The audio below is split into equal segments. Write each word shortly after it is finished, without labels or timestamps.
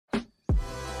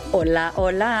Hola,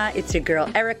 hola. It's your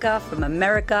girl Erica from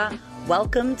America.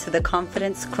 Welcome to the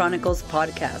Confidence Chronicles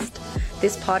podcast.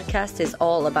 This podcast is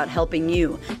all about helping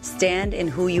you stand in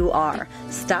who you are.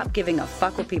 Stop giving a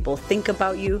fuck what people think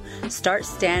about you. Start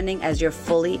standing as your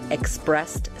fully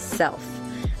expressed self.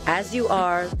 As you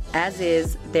are, as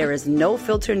is, there is no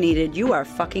filter needed. You are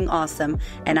fucking awesome,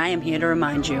 and I am here to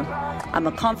remind you. I'm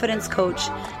a confidence coach,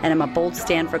 and I'm a bold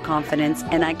stand for confidence,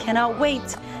 and I cannot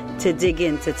wait to dig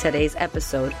into today's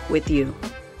episode with you.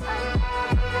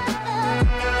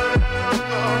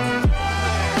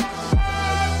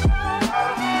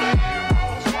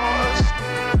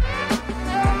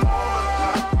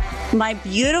 My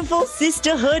beautiful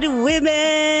sisterhood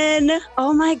women.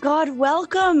 Oh my God,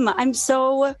 welcome. I'm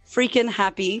so freaking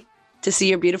happy to see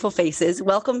your beautiful faces.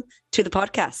 Welcome to the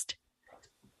podcast.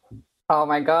 Oh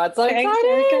my God, so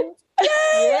excited. Yay!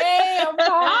 Oh my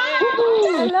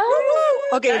God.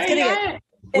 Hello. Okay,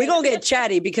 we're going to get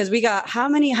chatty because we got, how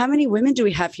many women do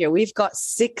we have here? We've got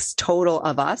 6 total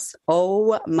of us.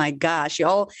 Oh my gosh.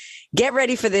 Y'all get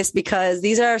ready for this because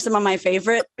these are some of my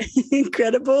favorite,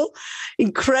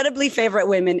 incredibly favorite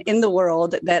women in the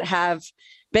world that have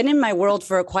been in my world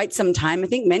for quite some time. I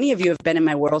think many of you have been in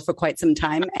my world for quite some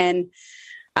time. And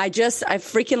I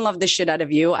freaking love the shit out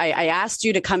of you. I asked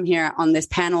you to come here on this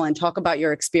panel and talk about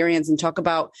your experience and talk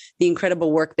about the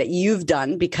incredible work that you've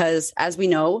done because as we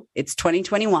know, it's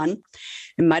 2021.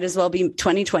 It might as well be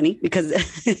 2020 because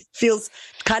it feels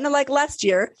kind of like last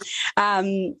year.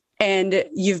 And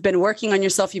you've been working on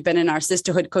yourself. You've been in our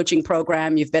sisterhood coaching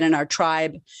program. You've been in our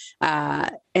tribe. And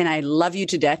I love you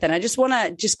to death. And I just want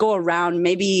to just go around.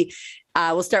 Maybe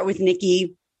we'll start with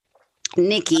Nikki.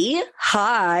 Nikki,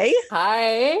 hi.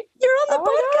 Hi. You're on the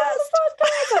podcast.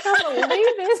 I can't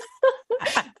believe this.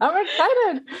 I'm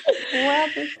excited. Wow.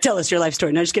 Tell us your life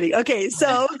story. No, just kidding. Okay,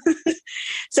 so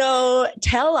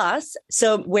tell us,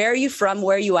 where are you from?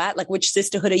 Where are you at? Like which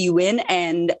sisterhood are you in?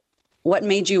 And what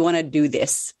made you want to do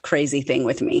this crazy thing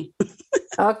with me?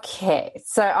 Okay,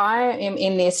 so I am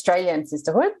in the Australian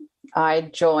sisterhood.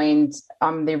 I'm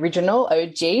the original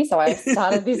OG. So I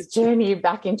started this journey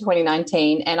back in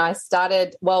 2019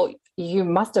 and you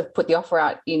must have put the offer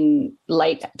out in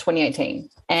late 2018.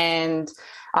 And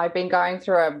I've been going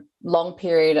through a long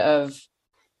period of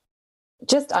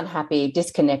just unhappy,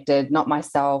 disconnected, not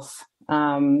myself,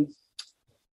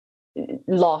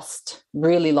 lost,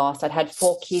 really lost. I'd had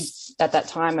 4 kids at that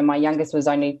time and my youngest was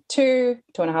only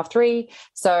 2.5, 3.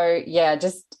 So yeah,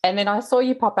 and then I saw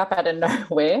you pop up out of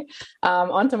nowhere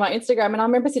onto my Instagram and I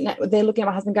remember sitting there looking at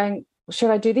my husband going,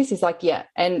 should I do this? He's like, yeah.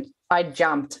 And I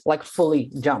jumped, like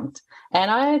fully jumped. And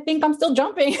I think I'm still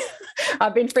jumping.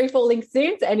 I've been free falling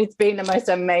since and it's been the most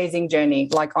amazing journey,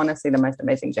 like honestly, the most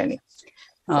amazing journey.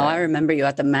 Oh, I remember you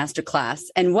at the masterclass.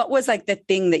 And what was like the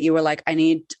thing that you were like, I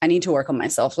need to work on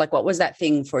myself? Like, what was that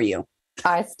thing for you?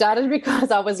 I started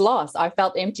because I was lost. I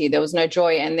felt empty. There was no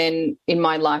joy. And then in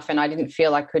my life, and I didn't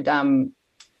feel I could, I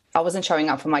wasn't showing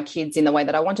up for my kids in the way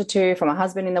that I wanted to, for my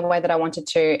husband in the way that I wanted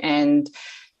to. And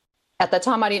at the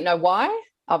time, I didn't know why.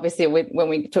 Obviously, when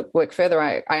we took work further,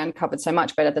 I uncovered so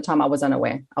much. But at the time, I was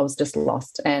unaware. I was just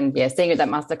lost. And yeah, seeing at that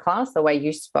masterclass, the way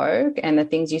you spoke and the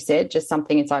things you said, just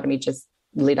something inside of me just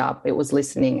lit up. It was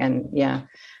listening. And yeah,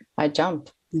 I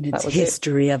jumped. It's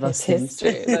history of us.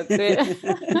 History. That's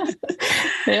it.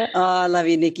 Yeah. Oh, I love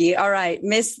you, Nikki. All right.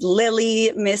 Miss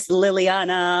Liliana.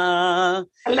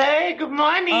 Hello. Good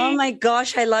morning. Oh my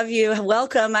gosh. I love you.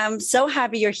 Welcome. I'm so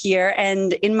happy you're here.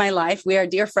 And in my life, we are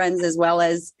dear friends as well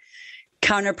as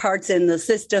counterparts in the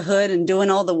sisterhood and doing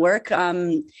all the work.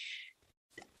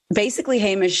 Basically,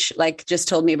 Hamish just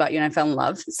told me about you and I fell in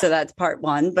love. So that's part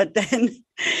one. But then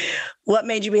what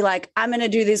made you be like, I'm going to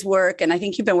do this work? And I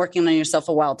think you've been working on yourself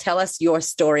a while. Tell us your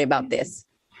story about this.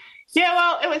 Yeah,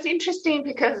 well, it was interesting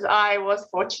because I was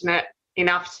fortunate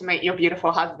enough to meet your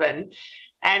beautiful husband.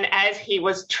 And as he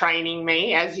was training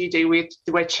me, as you do,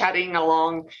 we're chatting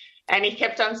along. And he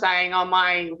kept on saying, oh,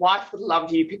 my wife would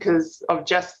love you because of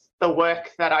just the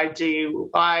work that I do.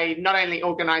 I not only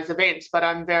organize events, but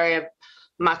I'm very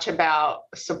much about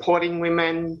supporting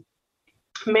women,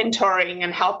 mentoring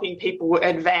and helping people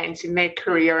advance in their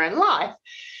career and life.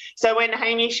 So when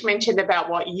Hamish mentioned about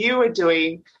what you were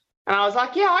doing, and I was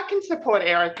like, yeah, I can support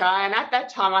Erica. And at that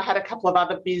time, I had a couple of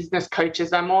other business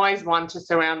coaches. I'm always one to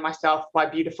surround myself by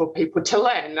beautiful people to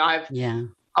learn. I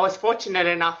was fortunate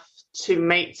enough to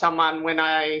meet someone when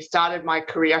I started my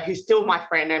career who's still my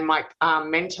friend and my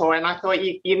mentor. And I thought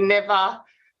you never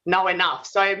know enough.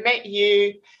 So I met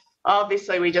you.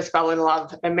 Obviously, we just fell in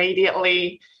love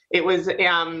immediately. it was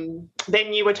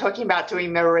then you were talking about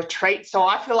doing the retreat. So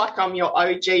I feel like I'm your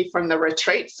OG from the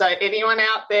retreat. So anyone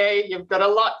out there, you've got a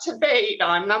lot to beat.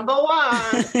 I'm number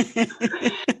one.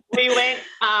 We went,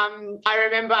 I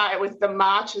remember it was the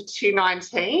March of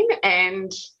 2019,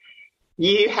 and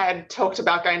you had talked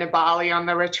about going to Bali on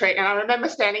the retreat. And I remember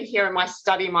standing here in my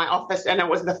study, my office, and it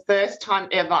was the first time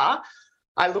ever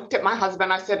I looked at my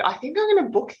husband. I said, I think I'm going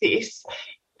to book this.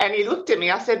 And he looked at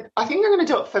me. I said, I think I'm going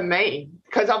to do it for me,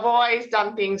 because I've always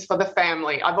done things for the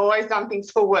family. I've always done things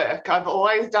for work. I've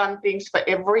always done things for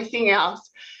everything else.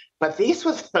 But this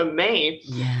was for me.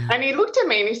 Yeah. And he looked at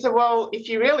me and he said, well, if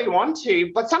you really want to.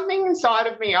 But something inside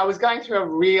of me, I was going through a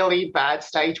really bad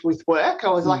stage with work. I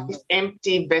was like this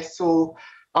empty vessel.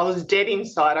 I was dead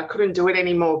inside. I couldn't do it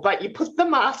anymore. But you put the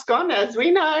mask on, as we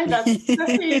know. That's the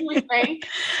thing with me.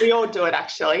 We all do it,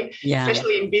 actually,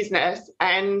 especially in business.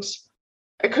 And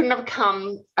it couldn't have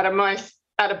come at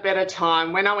a better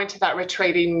time. When I went to that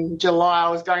retreat in July, I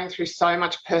was going through so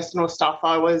much personal stuff.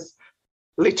 I was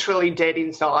literally dead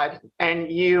inside.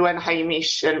 And you and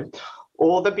Hamish and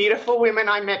all the beautiful women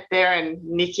I met there, and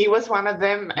Nikki was one of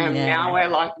them, and now we're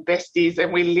like besties,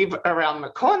 and we live around the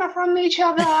corner from each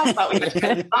other, but we went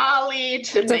to Bali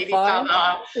to meet each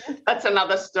other. That's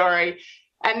another story.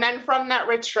 And then from that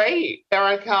retreat,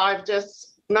 Erica, I've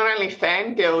just not only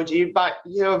fangirled you, but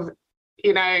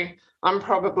I'm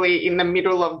probably in the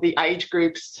middle of the age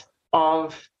groups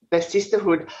of the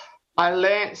sisterhood. I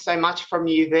learned so much from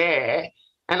you there,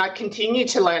 and I continue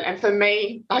to learn. And for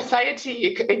me, I say it to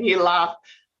you and you laugh,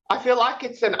 I feel like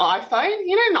it's an iPhone.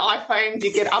 You know, in iPhones,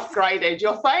 you get upgraded.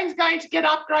 Your phone's going to get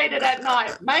upgraded at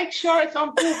night. Make sure it's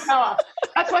on full power.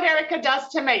 That's what Erica does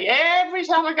to me. Every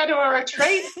time I go to a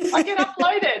retreat, I get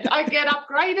uploaded. I get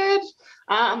upgraded.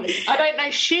 I don't know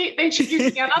shit. Then she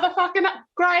gives me another fucking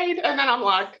upgrade. And then I'm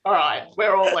like, all right,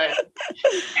 we're all there.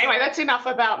 Anyway, that's enough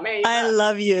about me. I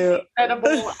love you.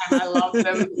 Incredible, and I love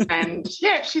them. And,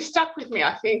 yeah, she stuck with me,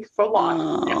 I think, for life.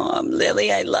 Oh,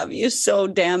 Lily, I love you so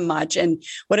damn much. And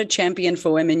what a champion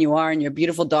for women you are, and your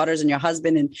beautiful daughters and your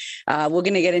husband. And we're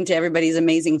going to get into everybody's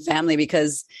amazing family,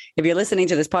 because if you're listening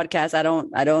to this podcast,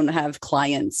 I don't have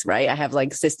clients, right? I have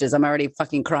like sisters. I'm already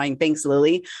fucking crying. Thanks,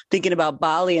 Lily. Thinking about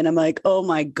Bali. And I'm like, oh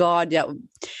my God, yeah,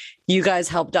 you guys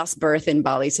helped us birth in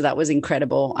Bali. So that was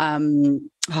incredible.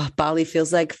 Bali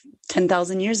feels like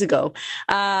 10,000 years ago.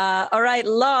 All right,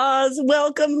 Laws.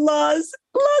 Welcome, Laws.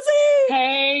 Lozzie.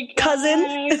 Hey,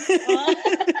 guys.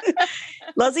 Cousin.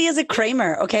 Lozzie is a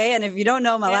Kramer, okay? And if you don't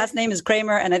know, my last name is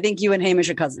Kramer, and I think you and Hamish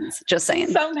are cousins. Just saying.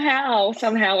 Somehow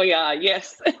we are,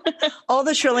 yes. All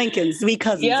the Sri Lankans, we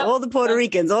cousins. All the Puerto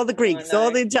Ricans, all the Greeks,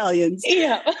 all the Italians.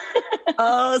 Yeah.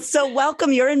 So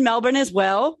welcome. You're in Melbourne as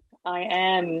well. I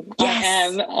am. Yes.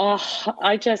 I am. Oh,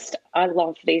 I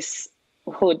love this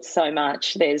hood so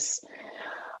much.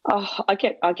 I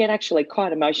get actually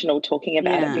quite emotional talking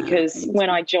about it, because when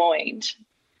I joined,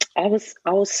 I was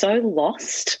so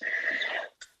lost.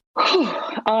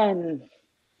 I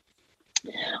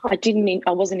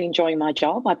wasn't enjoying my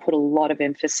job. I put a lot of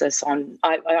emphasis on,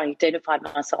 I identified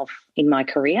myself in my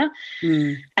career,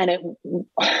 and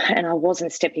I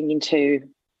wasn't stepping into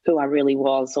who I really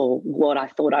was, or what I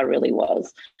thought I really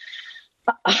was.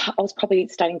 I was probably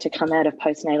starting to come out of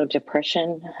postnatal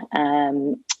depression.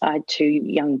 I had 2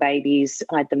 young babies.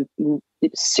 I had them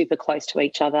super close to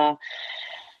each other.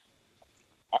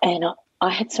 And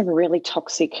I had some really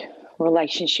toxic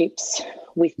relationships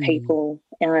with people,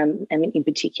 and in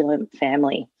particular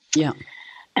family. Yeah.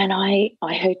 And I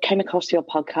came across your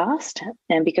podcast,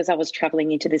 and because I was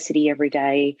traveling into the city every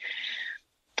day,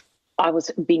 I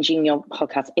was binging your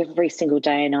podcast every single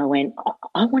day, and I went,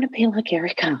 I want to be like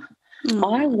Erica.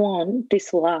 I want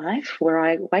this life where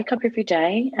I wake up every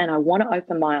day and I want to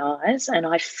open my eyes and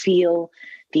I feel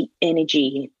the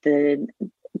energy, the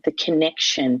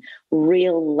connection,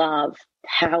 real love,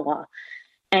 power.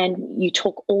 And you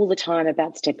talk all the time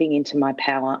about stepping into my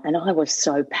power, and I was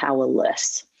so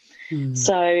powerless.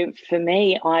 So for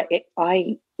me,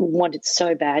 I wanted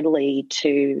so badly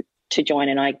to join,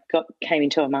 and I came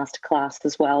into a masterclass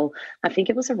as well. I think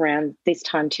it was around this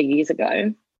time 2 years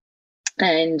ago.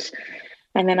 And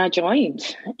then I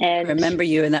joined. And I remember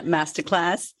you in that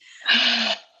masterclass.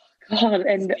 God,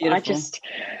 and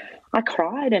I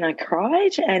cried and I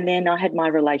cried. And then I had my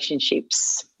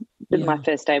relationships. My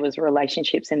first day was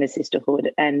relationships in the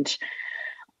sisterhood. And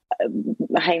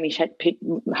Hamish had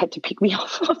to pick me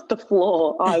off the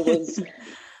floor.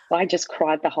 I just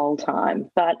cried the whole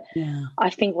time. But I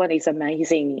think what is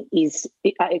amazing is,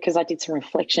 because I did some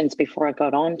reflections before I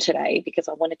got on today, because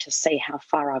I wanted to see how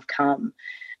far I've come.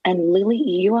 And Lily,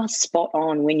 you are spot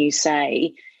on when you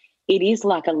say it is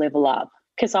like a level up,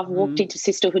 because I've walked into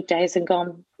Sisterhood days and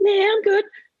gone, yeah, I'm good.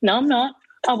 No, I'm not.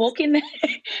 I walk in there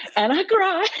and I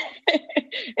cry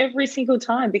every single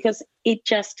time because it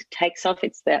just takes off.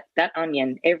 It's that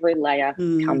onion. Every layer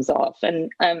comes off. And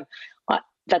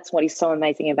that's what is so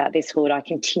amazing about this hood. I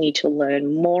continue to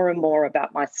learn more and more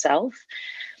about myself,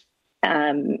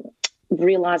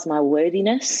 realise my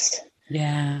worthiness.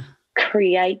 Yeah.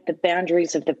 Create the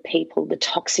boundaries of the people, the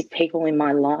toxic people in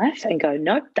my life, and go,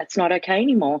 nope, that's not okay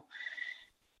anymore.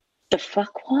 The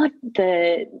fuck what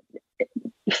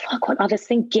others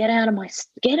think, get out of my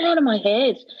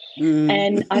head.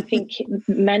 And I think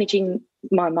managing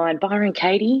my mind, Byron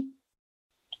Katie,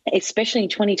 especially in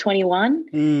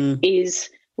 2021, is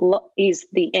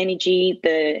the energy,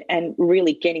 and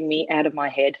really getting me out of my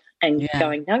head and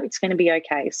going, no, it's going to be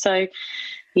okay. So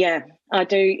yeah, I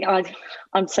do.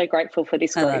 I'm so grateful for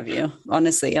this group. I love you.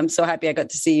 Honestly, I'm so happy I got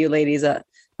to see you ladies at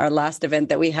our last event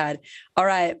that we had. All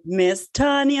right, Miss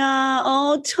Tanya.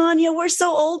 Oh, Tanya, we're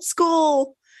so old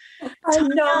school.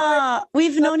 Tanya,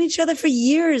 we've known each other for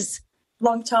years.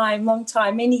 Long time,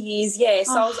 many years, yes.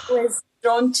 I was always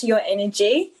drawn to your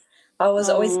energy. I was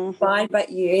always inspired by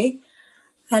you.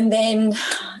 And then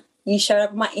you showed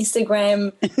up on my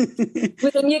Instagram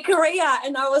with a new career,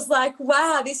 and I was like,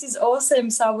 wow, this is awesome.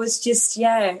 So I was just,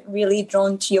 really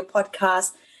drawn to your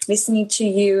podcast, listening to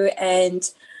you, and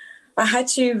I had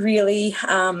to really,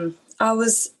 I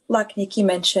was, like Nikki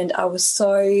mentioned, I was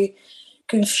so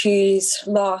confused,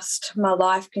 lost, my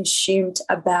life consumed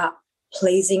about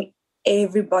pleasing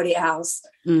everybody else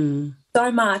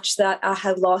so much that I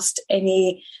had lost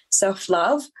any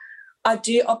self-love. I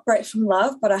do operate from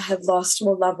love, but I had lost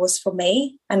what love was for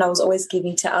me, and I was always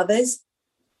giving to others.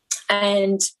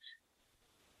 And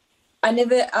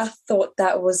I thought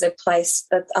that was a place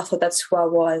that I thought that's who I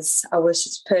was. I was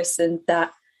just a person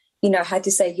that, had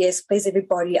to say yes, please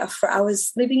everybody. I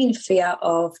was living in fear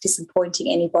of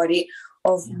disappointing anybody,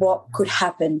 of what could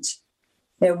happen.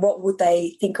 What would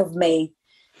they think of me?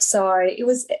 So it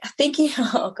was thinking,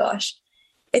 oh gosh,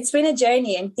 it's been a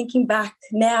journey, and thinking back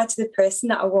now to the person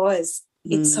that I was,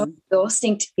 it's so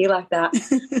exhausting to be like that.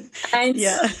 And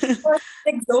it was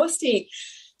exhausting.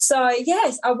 So,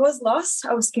 yes, I was lost.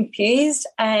 I was confused,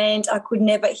 and I could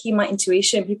never hear my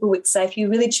intuition. People would say, if you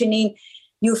really tune in,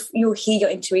 you'll hear your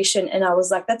intuition. And I was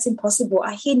like, that's impossible.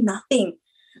 I hear nothing.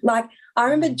 Like, I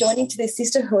remember joining to the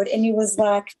Sisterhood, and it was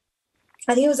like,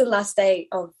 I think it was the last day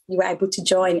of you were able to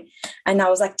join, and I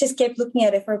was like, just kept looking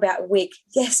at it for about a week.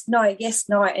 Yes, no,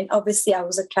 and obviously I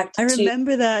was attracted to. I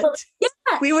remember that. Yeah,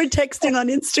 we were texting on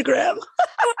Instagram.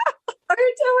 oh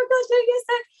my gosh, no,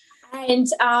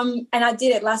 yes, and I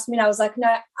did it last minute. I was like,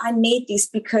 no, I need this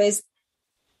because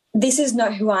this is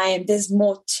not who I am. There's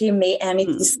more to me, and I need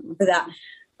to discover that.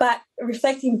 But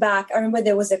reflecting back, I remember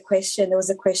there was a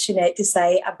questionnaire to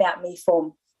say about me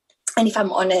form, and if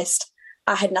I'm honest,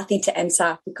 I had nothing to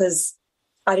answer because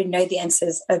I didn't know the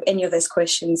answers of any of those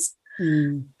questions.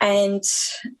 And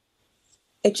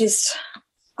I just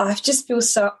feel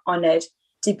so honoured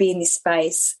to be in this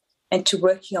space and to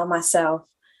working on myself,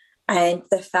 and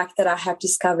the fact that I have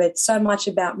discovered so much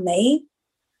about me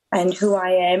and who I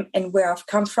am and where I've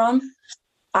come from.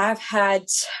 I've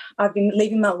been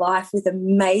living my life with a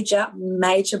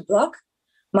major block.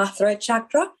 My throat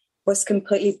chakra was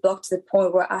completely blocked to the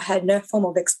point where I had no form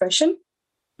of expression.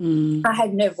 I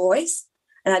had no voice,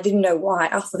 and I didn't know why.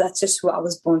 I thought that's just who I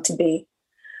was born to be.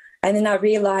 And then I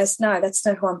realised, no, that's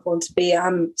not who I'm born to be.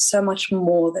 I'm so much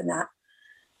more than that.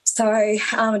 So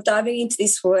diving into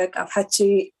this work, I've had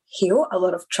to heal a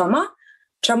lot of trauma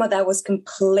that was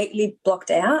completely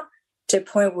blocked out to a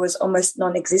point where it was almost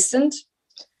non-existent.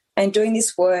 And doing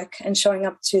this work and showing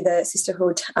up to the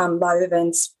Sisterhood live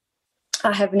events,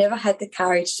 I have never had the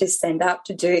courage to stand up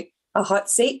to do a hot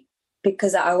seat,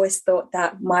 because I always thought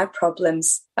that my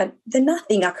problems, they're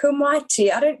nothing. Like, who am I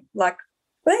to? I don't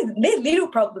they're little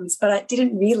problems, but I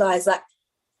didn't realise that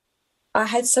I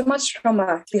had so much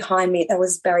trauma behind me that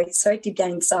was buried so deep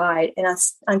down inside. And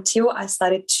until I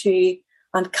started to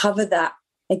uncover that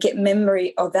and get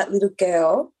memory of that little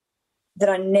girl that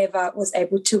I never was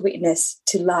able to witness,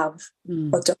 to love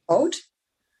or to hold,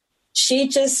 she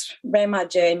just ran my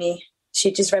journey.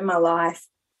 She just ran my life.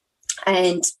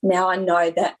 And now I know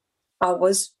that I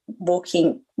was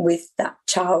walking with that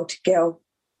child girl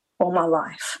all my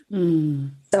life.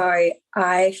 So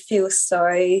I feel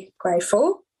so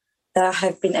grateful that I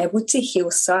have been able to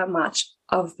heal so much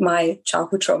of my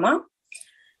childhood trauma,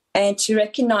 and to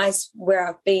recognise where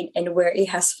I've been and where it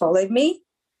has followed me,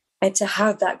 and to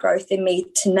have that growth in me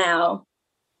to now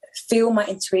feel my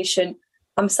intuition.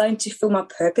 I'm starting to feel my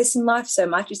purpose in life so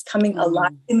much. It's coming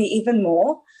alive to me even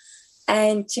more.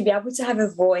 and to be able to have a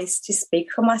voice to speak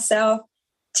for myself,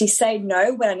 to say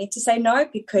no when I need to say no,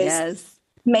 because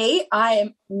me, I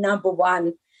am number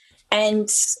one. And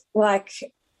like,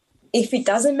 if it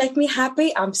doesn't make me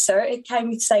happy, I'm so okay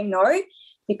with saying no,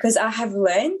 because I have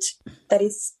learned that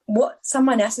it's what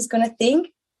someone else is going to think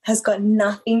has got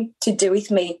nothing to do with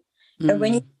me. And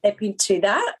when you step into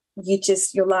that,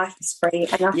 your life is free.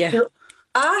 And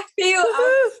I feel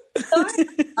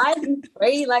I'm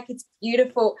free, like it's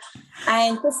beautiful.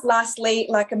 And just lastly,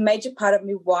 like a major part of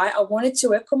me, why I wanted to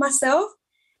work on myself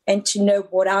and to know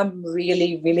what I'm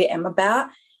really, really am about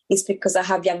is because I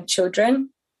have young children.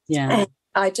 Yeah. And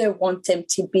I don't want them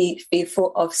to be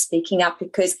fearful of speaking up,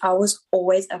 because I was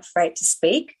always afraid to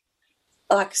speak,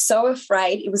 like so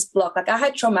afraid. It was blocked. Like I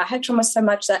had trauma so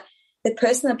much that the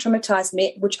person that traumatized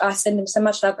me, which I send them so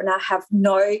much love, and I have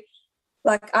no,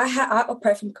 like I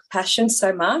operate from compassion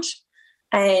so much.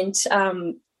 And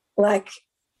like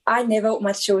I never want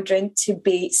my children to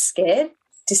be scared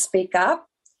to speak up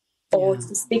or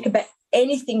to speak about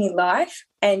anything in life.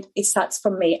 And it starts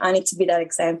from me. I need to be that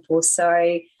example. So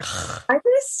I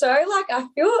just so like, I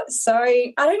feel so,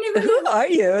 I don't even Who are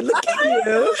you? Look at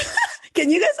you. Can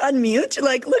you guys unmute?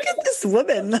 Like, look at this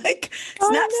woman. Like,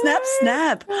 snap, snap,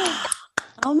 snap.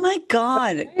 Oh my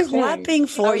God. Amazing. Clapping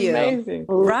for Amazing. you.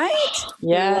 Right?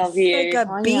 Yes. Love you. Like a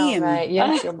Tanya, beam. right.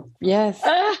 Yes.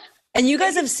 Yes. And you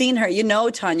guys have seen her. You know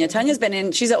Tanya. Tanya's been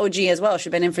in, she's an OG as well. She's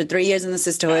been in for 3 years in the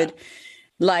Sistahood.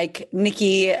 Like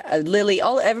Nikki, Lily,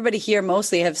 everybody here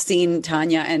mostly have seen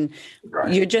Tanya, and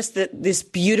you're just this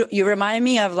beautiful. You remind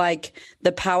me of like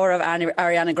the power of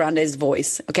Ariana Grande's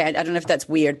voice. Okay, I don't know if that's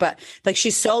weird, but like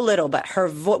she's so little, but her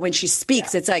voice when she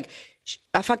speaks, it's like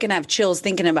I fucking have chills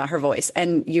thinking about her voice.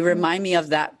 And you remind me of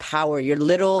that power. You're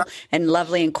little and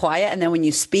lovely and quiet, and then when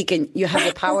you speak, and you have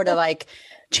the power to like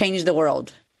change the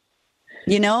world.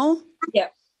 You know? Yeah.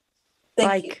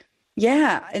 Thank you.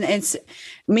 Yeah, and it's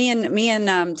me and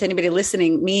to anybody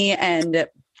listening, me and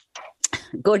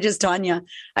gorgeous Tanya.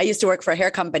 I used to work for a hair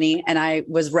company, and I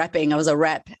was repping. I was a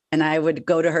rep, and I would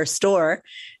go to her store,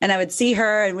 and I would see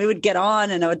her, and we would get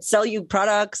on, and I would sell you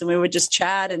products, and we would just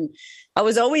chat, and I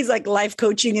was always like life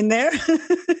coaching in there.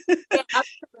 Yeah,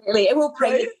 absolutely, it will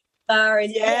bring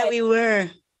it. We were.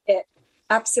 Yeah,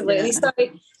 absolutely. Yeah. So,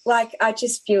 like, I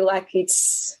just feel like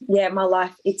it's my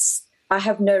life. I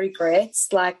have no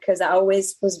regrets, like, because I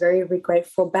always was very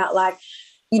regretful about, like,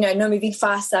 you know, not moving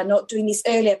faster, not doing this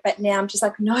earlier. But now I'm just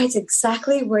like, no, it's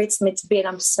exactly where it's meant to be. And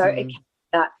I'm so okay with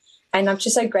that. And I'm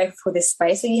just so grateful for this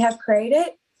space that you have created,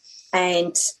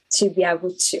 and to be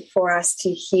able to, for us to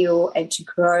heal and to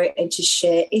grow and to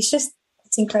share. It's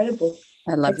incredible.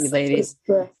 I love you, ladies.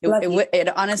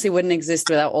 It honestly wouldn't exist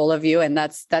without all of you. And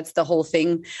that's the whole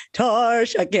thing.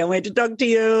 Tosh, I can't wait to talk to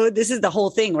you. This is the whole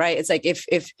thing, right? It's like if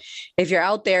you're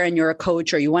out there and you're a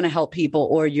coach, or you want to help people,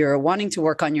 or you're wanting to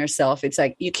work on yourself, it's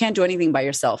like you can't do anything by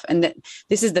yourself. And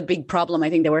this is the big problem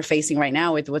I think that we're facing right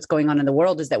now with what's going on in the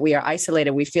world, is that we are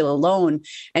isolated. We feel alone.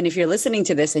 And if you're listening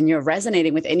to this and you're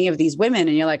resonating with any of these women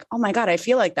and you're like, oh my God, I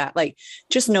feel like that. Like,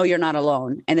 just know you're not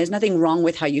alone. And there's nothing wrong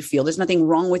with how you feel. There's nothing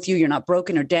wrong with you. You're not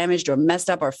broken or damaged or messed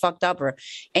up or fucked up or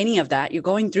any of that. You're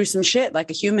going through some shit like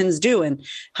humans do. And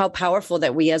how powerful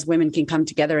that we as women can come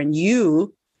together, and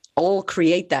you all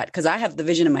create that. Because I have the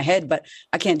vision in my head, but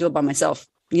I can't do it by myself.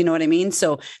 You know what I mean?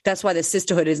 So that's why the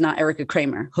Sistahood is not Erica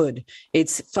Kramer hood.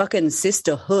 It's fucking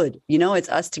Sistahood. You know, it's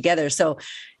us together. So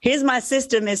here's my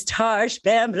sister, Miss Tarsh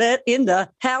Bamblet, in the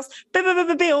house.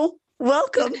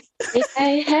 Welcome.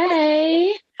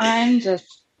 Hey. I'm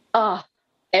just,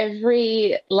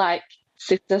 every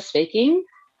sister speaking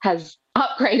has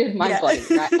upgraded my body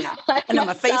right now. And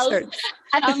my face hurts.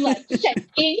 And I'm like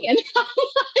shaking, and I'm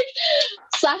like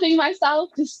slapping myself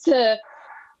just to,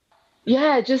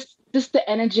 just the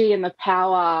energy and the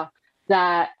power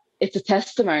that it's a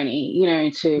testimony, you know,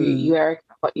 to you, Eric,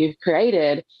 what you've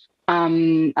created,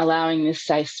 allowing this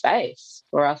safe space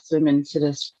for us women to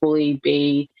just fully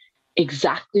be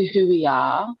exactly who we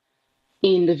are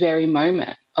in the very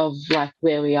moment of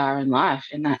where we are in life.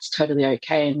 And that's totally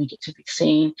okay. And we get to be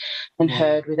seen and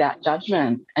heard without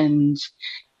judgment. And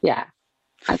I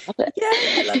love it. Yeah,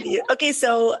 I love you. Okay.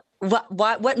 So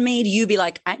what made you be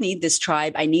like, I need this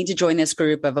tribe. I need to join this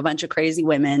group of a bunch of crazy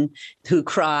women who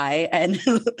cry and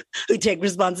who take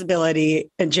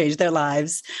responsibility and change their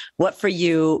lives. What for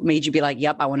you made you be like,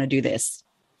 yep, I want to do this?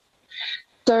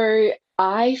 So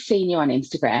I seen you on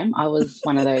Instagram. I was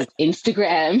one of those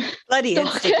Instagram. Bloody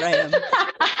Instagram.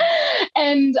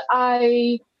 And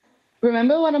I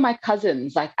remember one of my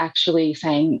cousins actually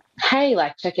saying, hey,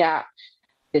 check out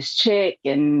this chick,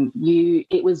 and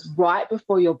it was right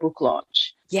before your book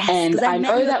launch. Yes, and I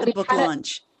know that the book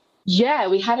launch. yeah,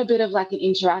 we had a bit of like an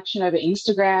interaction over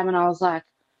Instagram, and I was like,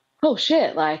 oh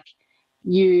shit, like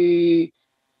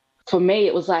for me,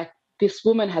 it was like, this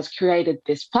woman has created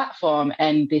this platform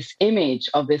and this image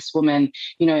of this woman,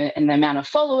 you know, and the amount of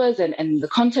followers and the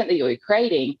content that you were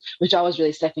creating, which I was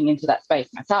really stepping into that space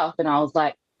myself. And I was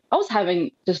like, I was having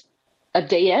just a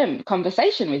DM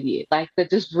conversation with you, like the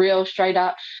just real straight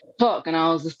up talk. And I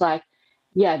was just like,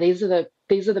 yeah, these are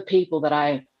the people that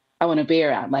I want to be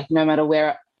around, like no matter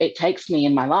where it takes me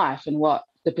in my life and what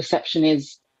the perception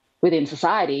is within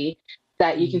society,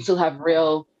 that you can still have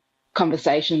real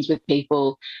conversations with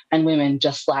people and women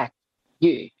just like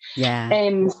you. Yeah.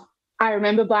 And I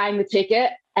remember buying the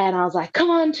ticket and I was like, come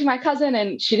on, to my cousin.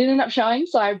 And she didn't end up showing.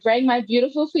 So I bring my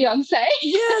beautiful fiance.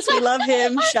 Yes, we love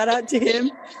him. Shout out to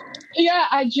him. Yeah,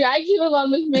 I dragged him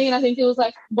along with me. And I think it was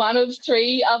like one of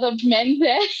 3 other men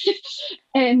there.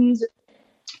 And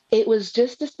it was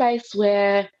just a space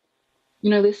where, you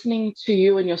know, listening to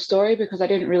you and your story, because I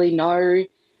didn't really know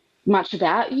much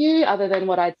about you other than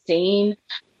what I'd seen.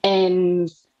 And,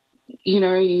 you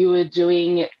know, you were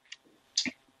doing,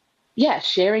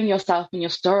 sharing yourself and your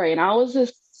story. And I was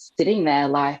just sitting there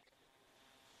like,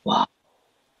 wow.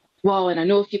 And I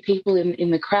knew a few people in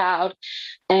the crowd.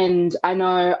 And I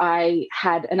know I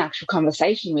had an actual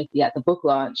conversation with you at the book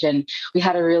launch, and we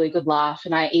had a really good laugh.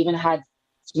 And I even had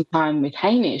some time with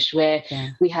Hamish where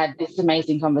we had this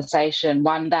amazing conversation,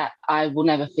 one that I will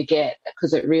never forget,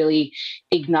 because it really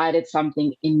ignited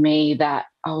something in me that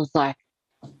I was like,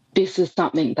 this is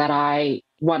something that I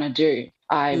want to do.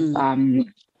 I've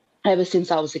ever since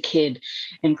I was a kid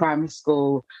in primary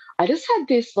school, I just had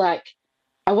this, like,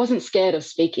 I wasn't scared of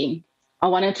speaking. I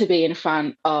wanted to be in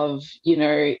front of, you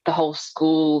know, the whole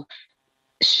school,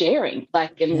 sharing,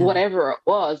 like, and whatever it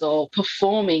was, or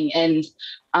performing. And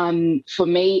for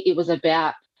me, it was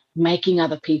about making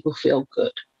other people feel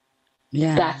good.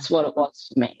 Yeah, that's what it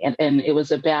was for me. And it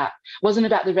wasn't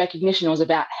about the recognition. It was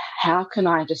about, how can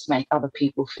I just make other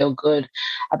people feel good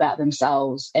about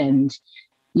themselves and,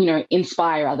 you know,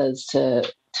 inspire others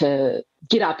to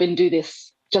get up and do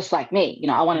this just like me. You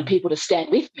know, I wanted people to stand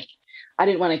with me. I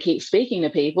didn't want to keep speaking to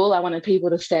people. I wanted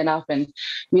people to stand up and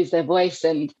use their voice.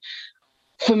 And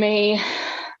for me,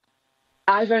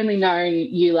 I've only known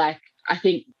you, like, I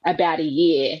think about a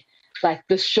year, like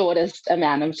the shortest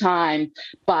amount of time,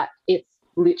 but it's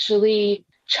literally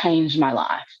changed my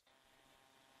life.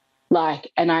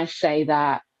 Like, and I say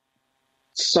that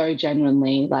so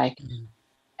genuinely, like,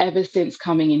 ever since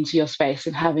coming into your space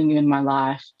and having you in my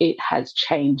life, it has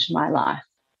changed my life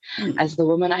as the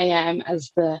woman I am,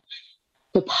 as the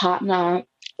partner,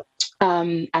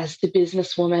 as the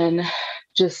businesswoman,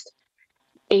 just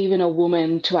even a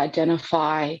woman to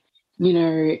identify, you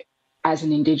know, as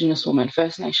an Indigenous woman,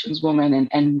 First Nations woman,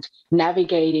 and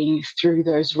navigating through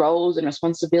those roles and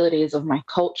responsibilities of my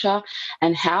culture,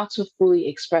 and how to fully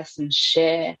express and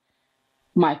share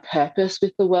my purpose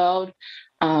with the world.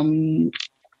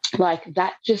 Like,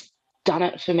 that just done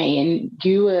it for me. And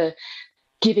you were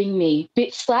giving me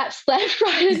bitch slaps left,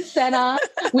 right, and center,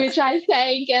 which I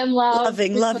thank and love.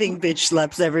 Loving bitch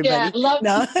slaps, everybody. Yeah, bitch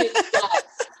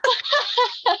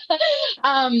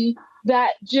slaps.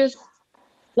 That just,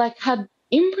 like, had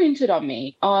imprinted on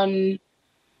me, on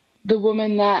the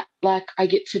woman that, like, I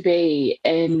get to be.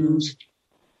 And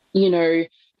you know,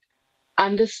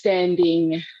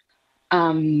 understanding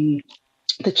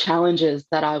the challenges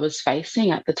that I was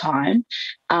facing at the time,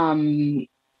 and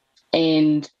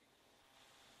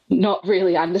not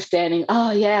really understanding,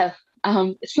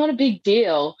 it's not a big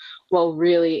deal. Well,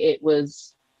 really, it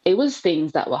was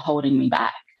things that were holding me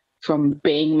back from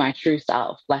being my true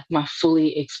self, like my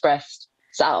fully expressed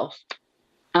self,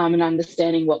 and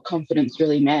understanding what confidence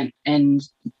really meant, and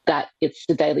that it's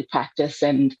the daily practice.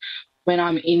 And when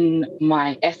I'm in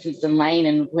my essence and lane,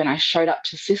 and when I showed up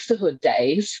to Sistahood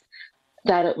days,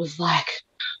 that it was like,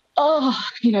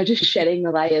 just shedding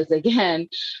the layers again.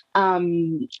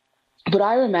 But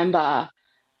I remember,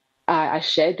 I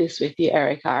shared this with you,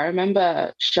 Erica. I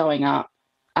remember showing up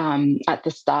at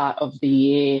the start of the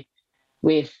year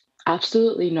with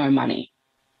absolutely no money,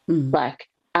 like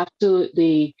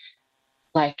absolutely,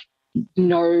 like,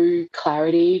 no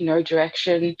clarity, no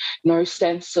direction, no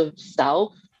sense of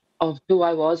self, of who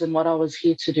I was and what I was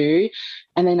here to do.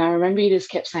 And then I remember you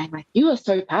just kept saying, like, you are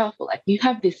so powerful. Like, you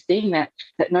have this thing that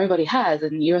nobody has,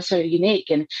 and you're so unique.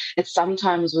 And it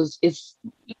sometimes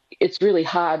it's really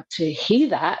hard to hear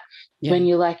that when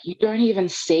you're like, you don't even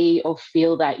see or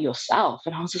feel that yourself.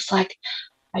 And I was just like,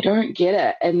 I don't get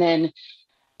it. And then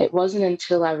it wasn't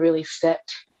until I really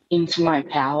stepped into my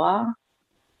power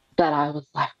that I was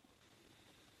like,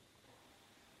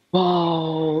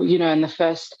 whoa, in the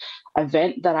first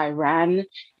event that I ran,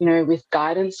 with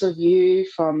guidance of you,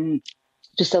 from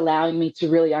just allowing me to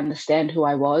really understand who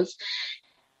I was,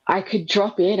 I could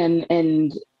drop in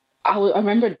and I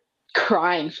remember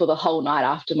crying for the whole night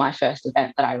after my first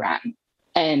event that I ran.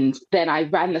 And then I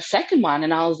ran the second one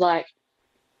and I was like,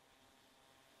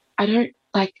 I don't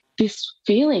like this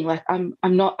feeling, like I'm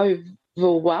not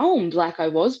overwhelmed like I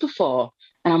was before.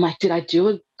 And I'm like, did I do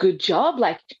a good job?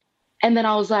 And then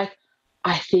I was like,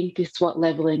 I think this is what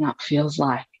leveling up feels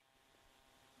like.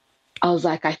 I was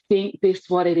like, I think this is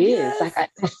what it is. Yes.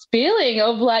 This feeling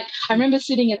of I remember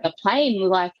sitting in the plane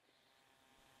like,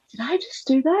 did I just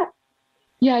do that?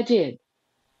 Yeah, I did.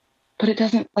 But it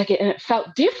doesn't and it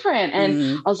felt different.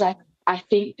 And I was like, I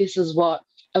think this is what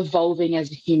evolving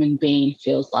as a human being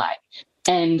feels like.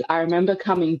 And I remember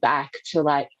coming back to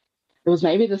it was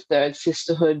maybe the third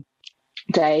Sistahood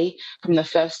day from the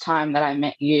first time that I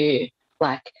met you.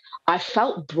 I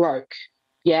felt broke.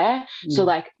 Yeah. So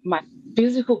my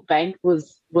physical bank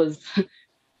was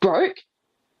broke,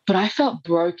 but I felt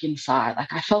broke inside.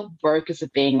 I felt broke as a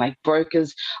being, broke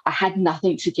as I had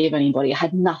nothing to give anybody. I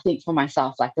had nothing for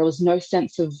myself. There was no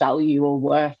sense of value or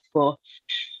worth for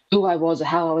who I was or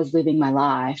how I was living my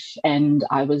life. And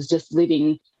I was just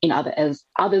living in others'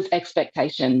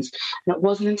 expectations. And it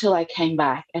wasn't until I came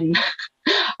back and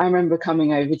I remember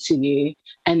coming over to you,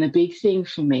 and the big thing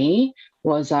for me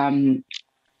was I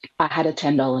had a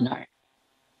 $10 note.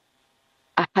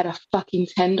 I had a fucking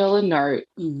 $10 note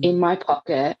in my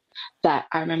pocket that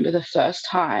I remember the first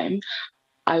time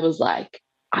I was like,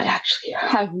 I actually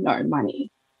have no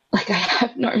money. I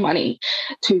have no money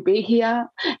to be here,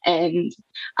 and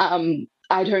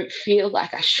I don't feel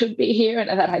like I should be here and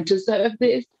that I deserve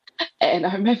this. And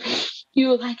I remember you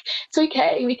were like, it's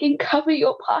okay, we can cover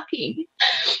your parking.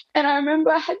 And I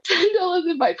remember I had $10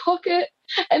 in my pocket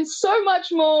and so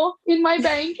much more in my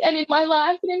bank and in my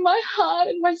life and in my heart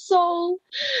and my soul.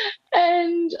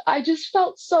 And I just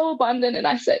felt so abundant. And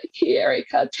I said, here,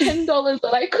 Erica, $10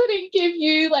 that I couldn't give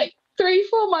you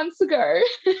 3-4 months ago.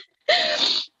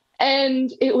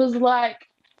 And it was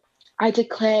I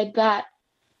declared that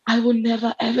I will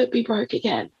never, ever be broke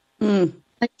again.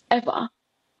 Ever.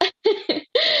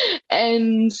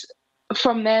 And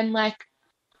from then,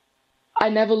 I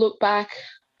never look back,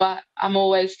 but I'm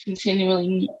always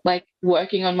continually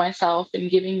working on myself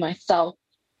and giving myself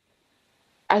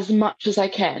as much as I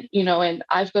can, and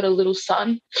I've got a little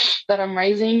son that I'm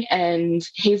raising, and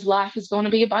his life is going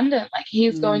to be abundant. He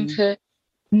is going to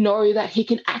know that he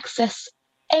can access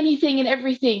anything and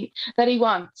everything that he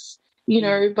wants,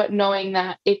 but knowing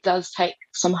that it does take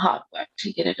some hard work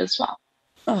to get it as well.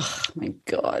 Oh my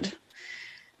God.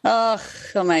 Oh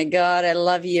my God. I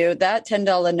love you. That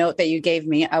 $10 note that you gave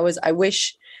me,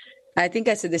 I think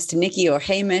I said this to Nikki or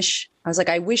Hamish. I was like,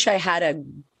 I wish I had a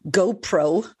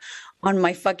GoPro on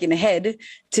my fucking head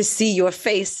to see your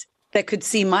face that could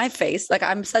see my face.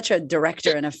 I'm such a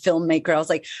director and a filmmaker. I was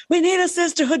like, we need a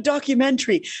sisterhood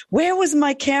documentary. Where was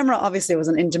my camera? Obviously it was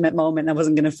an intimate moment. I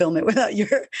wasn't going to film it without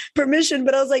your permission,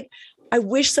 but I was like, I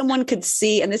wish someone could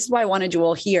see. And this is why I wanted you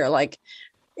all here.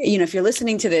 If you're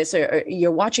listening to this or you're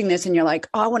watching this and you're like,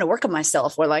 oh, I want to work on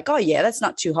myself. We're like, oh yeah, that's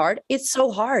not too hard. It's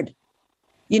so hard.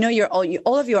 You're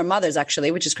all of you are mothers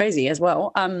actually, which is crazy as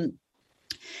well.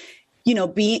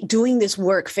 Doing this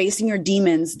work, facing your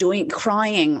demons,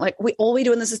 crying. All we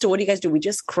do in the sister, what do you guys do? We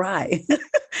just cry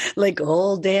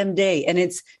all damn day. And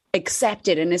it's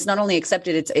accepted. And it's not only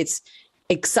accepted, it's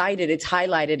excited, it's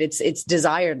highlighted, it's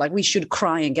desired. We should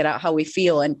cry and get out how we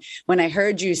feel. And when I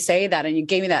heard you say that and you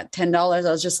gave me that $10,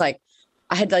 I was just like,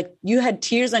 you had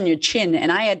tears on your chin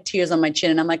and I had tears on my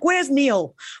chin. And I'm like, where's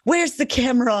Neil? Where's the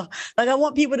camera? I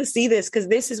want people to see this because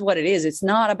this is what it is. It's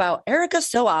not about Erica's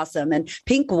so awesome and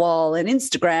pink wall and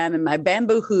Instagram and my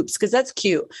bamboo hoops because that's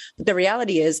cute. But the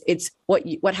reality is it's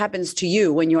what happens to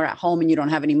you when you're at home and you don't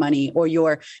have any money, or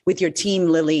you're with your team,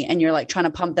 Lily, and you're trying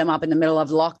to pump them up in the middle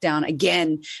of lockdown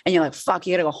again. And you're like, fuck,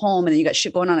 you got to go home. And then you got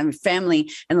shit going on in your family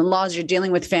and the laws, you're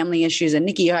dealing with family issues. And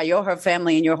Nikki, you're her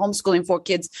family and you're homeschooling 4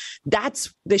 kids.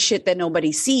 That's the shit that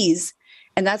nobody sees.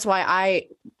 And that's why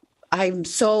I'm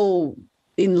so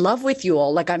in love with you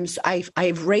all. I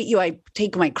rate you. I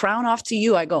take my crown off to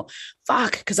you. I go,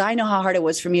 fuck, because I know how hard it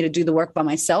was for me to do the work by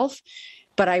myself.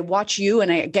 But I watch you and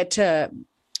I get to,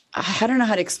 I don't know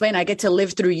how to explain. I get to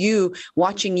live through you,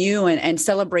 watching you and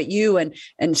celebrate you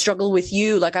and struggle with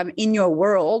you. I'm in your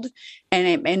world.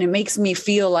 And it makes me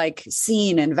feel like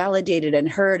seen and validated and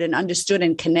heard and understood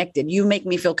and connected. You make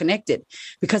me feel connected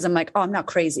because I'm like, oh, I'm not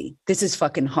crazy. This is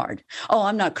fucking hard. Oh,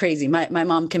 I'm not crazy. My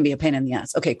mom can be a pain in the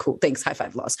ass. Okay, cool. Thanks. High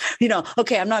five, loss.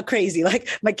 Okay, I'm not crazy. Like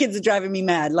my kids are driving me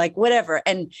mad, like whatever.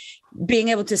 And being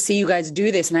able to see you guys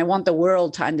do this. And I want the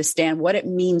world to understand what it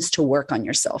means to work on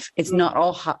yourself. It's not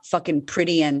all hot, fucking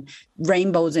pretty and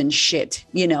rainbows and shit.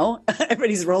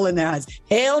 Everybody's rolling their eyes.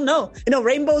 Hell no.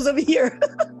 Rainbows over here.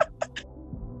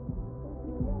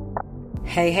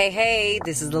 Hey,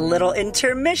 this is a little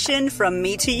intermission from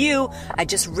me to you. I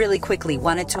just really quickly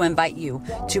wanted to invite you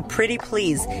to pretty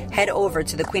please head over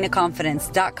to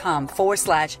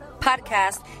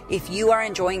thequeenofconfidence.com/podcast. If you are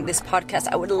enjoying this podcast,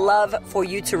 I would love for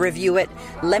you to review it.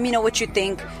 Let me know what you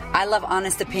think. I love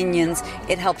honest opinions.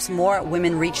 It helps more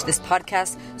women reach this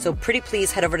podcast. So pretty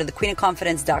please head over to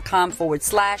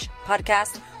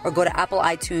thequeenofconfidence.com/podcast or go to Apple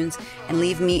iTunes and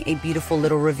leave me a beautiful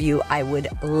little review. I would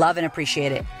love and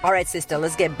appreciate it. All right, sister,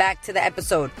 let's get back to the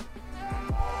episode.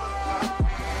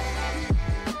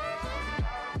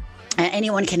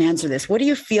 Anyone can answer this. What do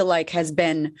you feel like has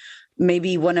been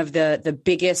maybe one of the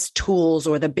biggest tools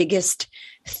or the biggest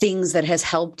things that has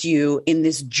helped you in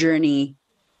this journey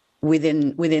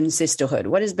within sisterhood?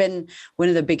 What has been one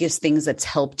of the biggest things that's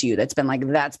helped you? That's been like,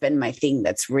 that's been my thing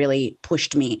that's really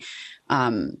pushed me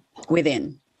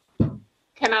within.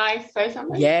 Can I say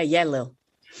something? Yeah, Lil.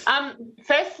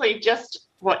 Firstly, just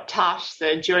what Tash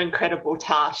said, you're incredible,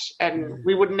 Tash. And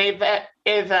we would never,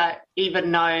 ever even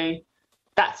know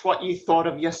that's what you thought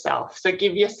of yourself. So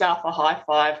give yourself a high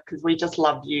five because we just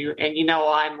love you. And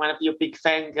I'm one of your big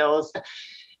fangirls.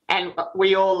 And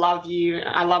we all love you.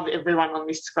 I love everyone on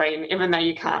this screen, even though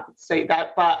you can't see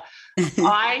that. But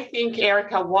I think,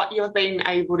 Erica, what you've been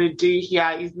able to do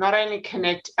here is not only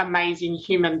connect amazing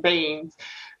human beings,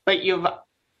 but you've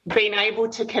been able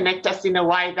to connect us in a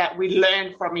way that we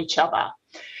learn from each other.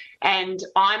 And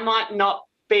I might not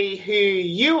be who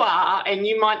you are and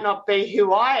you might not be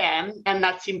who I am, and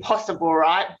that's impossible,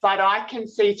 right? But I can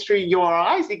see through your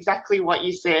eyes exactly what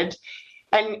you said,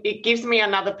 and it gives me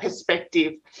another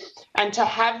perspective. And to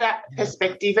have that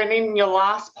perspective, and in your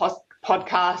last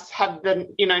podcast, have the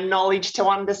knowledge to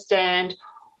understand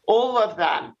all of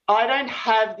that. I don't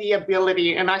have the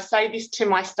ability, and I say this to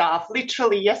my staff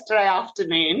literally yesterday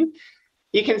afternoon.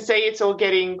 You can see it's all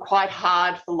getting quite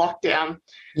hard for lockdown.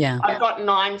 Yeah. I've got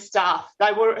 9 staff.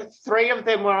 3 of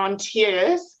them were on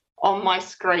tears on my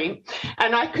screen,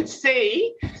 and I could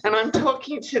see, and I'm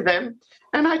talking to them,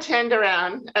 and I turned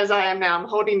around as I am now. I'm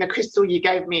holding the crystal you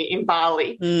gave me in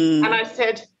Bali, and I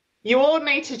said, you all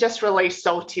need to just release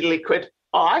salty liquid.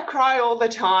 I cry all the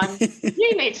time.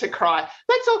 You need to cry.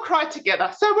 Let's all cry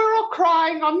together. So we're all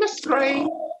crying on the screen.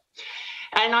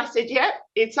 And I said,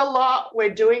 it's a lot.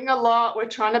 We're doing a lot. We're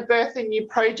trying to birth a new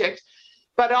project.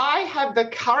 But I have the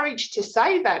courage to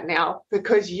say that now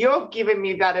because you're giving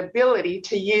me that ability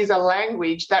to use a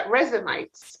language that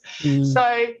resonates.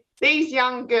 So these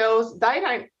young girls, they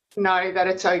don't know that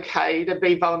it's okay to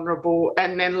be vulnerable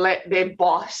and then let their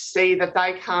boss see that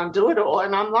they can't do it all.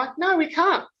 And I'm like, no, we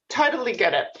can't. Totally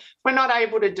get it. We're not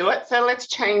able to do it. So let's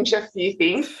change a few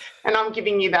things. And I'm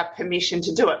giving you that permission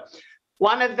to do it.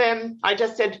 One of them, I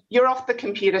just said, you're off the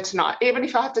computer tonight. Even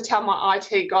if I have to tell my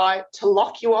IT guy to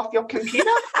lock you off your computer,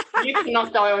 you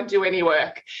cannot go and do any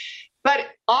work. But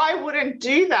I wouldn't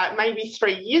do that maybe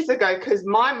 3 years ago because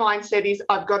my mindset is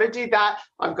I've got to do that.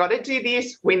 I've got to do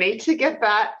this. We need to get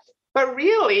that. But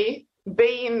really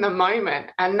be in the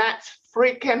moment. And that's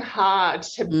freaking hard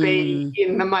to be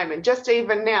in the moment. Just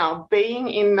even now, being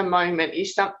in the moment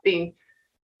is something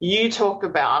you talk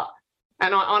about.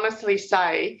 And I honestly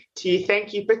say to you,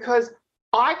 thank you, because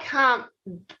I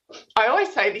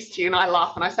always say this to you and I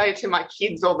laugh and I say it to my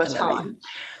kids all the time.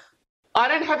 I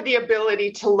don't have the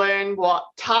ability to learn what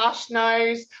Tash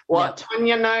knows, what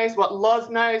Tanya knows, what Loz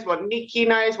knows, what Nikki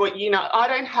knows, what you know. I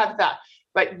don't have that.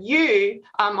 But you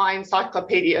are my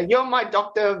encyclopedia. You're my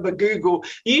doctor of the Google.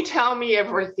 You tell me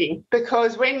everything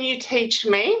because when you teach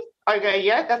me, I go,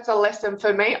 that's a lesson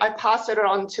for me. I pass it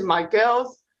on to my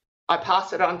girls. I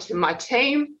pass it on to my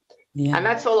team. Yeah. And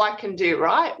that's all I can do,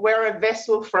 right? We're a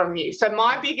vessel from you. So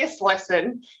my biggest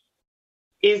lesson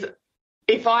is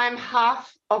if I'm half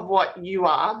of what you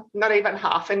are, not even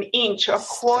half, an inch, a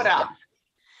quarter,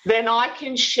 then I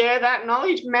can share that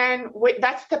knowledge. Man,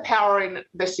 that's the power in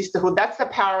the sisterhood. That's the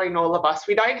power in all of us.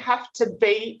 We don't have to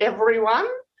be everyone.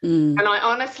 And I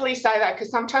honestly say that because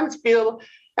sometimes feel,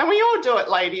 and we all do it,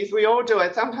 ladies, we all do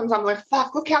it. Sometimes I'm like,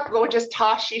 fuck, look how gorgeous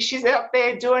Tash is. She's out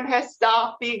there doing her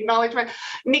stuff, the acknowledgement.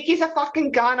 Nikki's a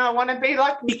fucking gun. I want to be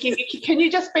like Nikki. Nikki, can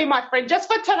you just be my friend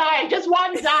just for today, just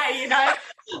one day,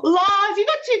 Lars, you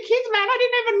got 2 kids, man. I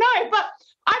didn't even know. But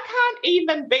I can't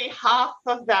even be half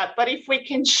of that. But if we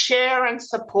can share and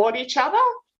support each other,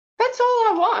 that's all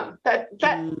I want.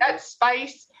 That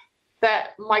space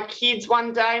that my kids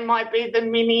one day might be the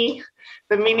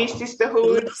mini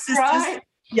sisterhood, right?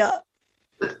 Yeah.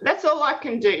 That's all I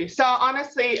can do. So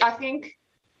honestly, I think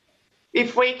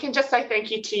if we can just say thank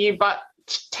you to you, but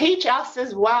teach us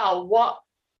as well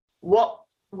what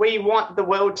we want the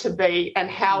world to be and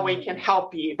how we can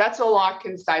help you. That's all I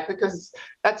can say, because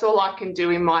that's all I can do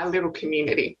in my little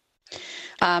community.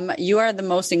 You are the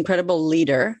most incredible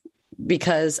leader,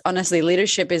 because honestly,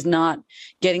 leadership is not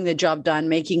getting the job done,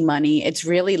 making money. It's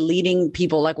really leading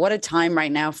people. Like, what a time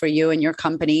right now for you and your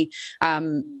company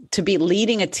to be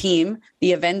leading a team,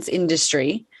 the events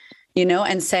industry,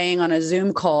 and saying on a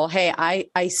Zoom call, hey,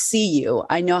 I see you.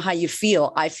 I know how you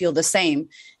feel. I feel the same.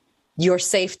 You're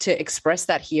safe to express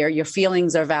that here. Your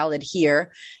feelings are valid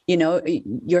here.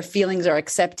 Your feelings are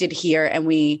accepted here. And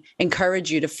we encourage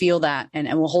you to feel that, and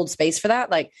we'll hold space for that.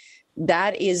 Like,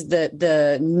 that is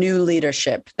the new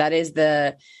leadership. That is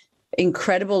the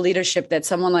incredible leadership that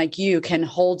someone like you can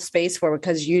hold space for,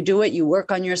 because you do it. You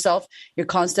work on yourself. You're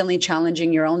constantly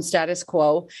challenging your own status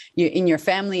quo. You, in your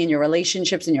family, in your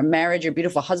relationships, in your marriage. Your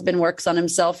beautiful husband works on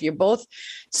himself. You're both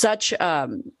such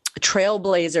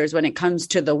trailblazers when it comes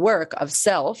to the work of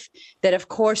self, that of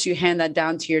course you hand that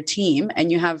down to your team,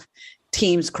 and you have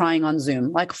teams crying on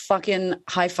Zoom. Like, fucking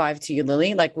high five to you,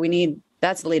 Lily. Like,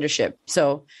 that's leadership.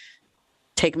 So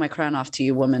take my crown off to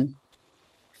you, woman.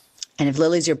 And if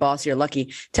Lily's your boss, you're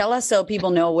lucky. Tell us, so people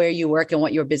know where you work and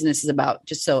what your business is about,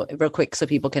 just so real quick, so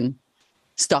people can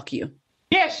stalk you.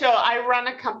 Yeah, sure. I run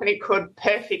a company called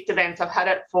Perfect Events. I've had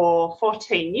it for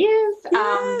 14 years.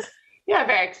 Yeah,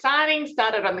 very exciting.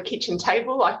 Started on the kitchen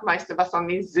table, like most of us on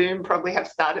this Zoom probably have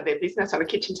started their business on a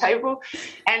kitchen table.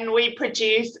 And we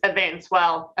produce events.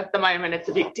 Well, at the moment it's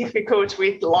a bit difficult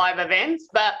with live events,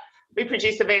 but we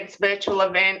produce events, virtual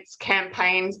events,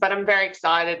 campaigns. But I'm very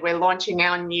excited. We're launching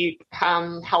our new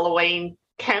Halloween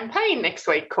campaign next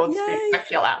week called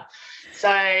Spectacular. So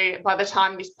by the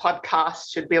time this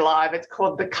podcast should be live, it's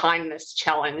called the Kindness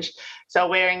Challenge. So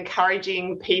we're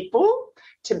encouraging people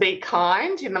to be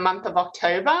kind in the month of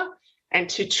October and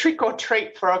to trick or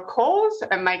treat for a cause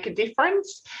and make a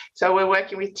difference. So we're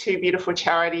working with 2 beautiful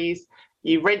charities.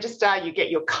 You register, you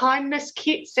get your kindness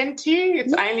kit sent to you.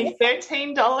 It's only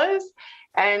 $13.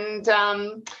 And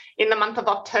in the month of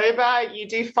October, you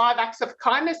do 5 acts of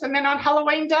kindness. And then on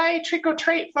Halloween Day, trick or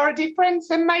treat for a difference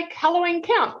and make Halloween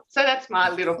count. So that's my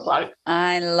little plug.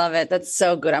 I love it. That's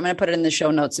so good. I'm going to put it in the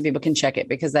show notes so people can check it,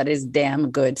 because that is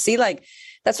damn good. See, like,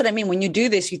 that's what I mean. When you do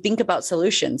this, you think about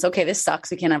solutions. Okay, this sucks.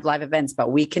 We can't have live events,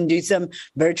 but we can do some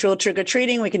virtual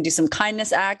trick-or-treating. We can do some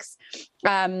kindness acts.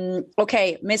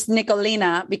 Okay, Miss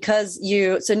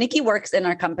Nicolina, so Nikki works in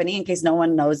our company, in case no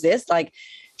one knows this. Like,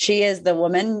 she is the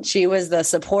woman. She was the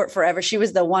support forever. She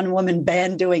was the one-woman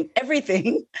band doing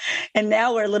everything. And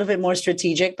now we're a little bit more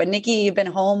strategic. But Nikki, you've been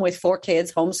home with 4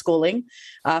 kids, homeschooling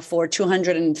for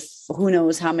 200 and who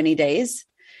knows how many days.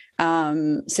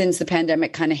 Since the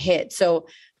pandemic kind of hit. So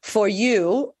for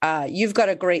you, you've got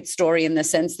a great story in the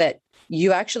sense that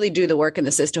you actually do the work in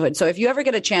the sisterhood. So if you ever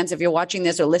get a chance, if you're watching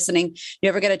this or listening, you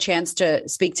ever get a chance to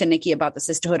speak to Nikki about the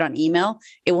sisterhood on email,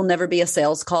 it will never be a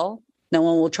sales call. No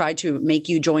one will try to make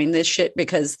you join this shit,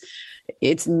 because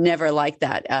it's never like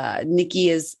that. Nikki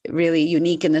is really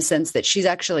unique in the sense that she's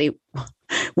actually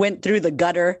went through the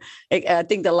gutter. I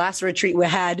think the last retreat we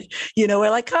had, we're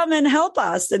like, come and help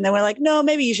us. And then we're like, no,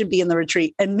 maybe you should be in the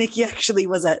retreat. And Nikki actually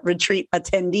was a retreat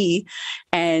attendee,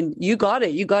 and you got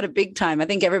it. You got it big time. I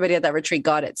think everybody at that retreat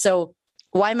got it. So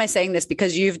why am I saying this?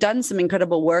 Because you've done some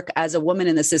incredible work as a woman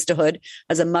in the sisterhood,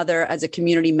 as a mother, as a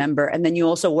community member, and then you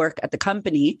also work at the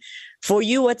company. For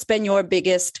you, what's been your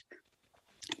biggest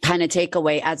kind of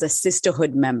takeaway as a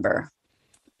sisterhood member?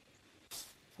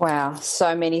 Wow,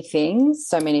 so many things.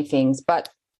 But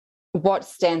what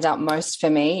stands out most for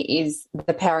me is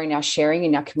the power in our sharing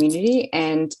in our community.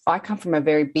 And I come from a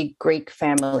very big Greek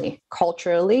family.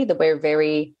 Culturally, that we're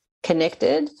very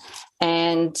connected.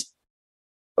 And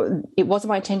it wasn't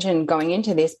my intention going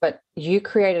into this, but you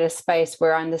created a space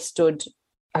where I understood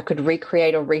I could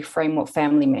recreate or reframe what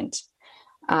family meant.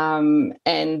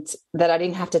 And that I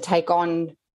didn't have to take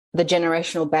on the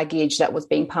generational baggage that was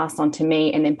being passed on to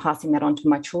me and then passing that on to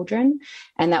my children.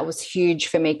 And that was huge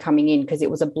for me coming in, because it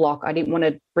was a block. I didn't want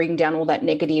to bring down all that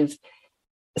negative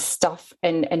stuff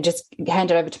and just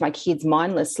hand it over to my kids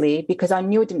mindlessly, because I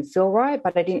knew it didn't feel right,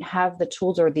 but I didn't have the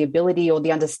tools or the ability or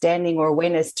the understanding or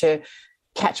awareness to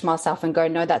catch myself and go,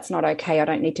 no, that's not okay. I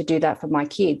don't need to do that for my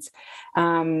kids.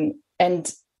 And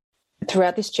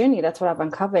throughout this journey, that's what I've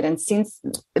uncovered. And since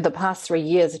the past 3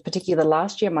 years, particularly the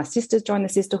last year, my sister's joined the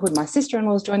Sisterhood, my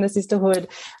sister-in-law's joined the Sisterhood,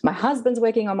 my husband's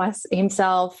working on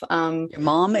himself. Your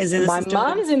mom is in the Sisterhood?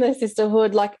 My mom's in the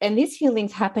Sisterhood. And this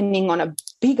healing's happening on a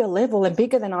bigger level and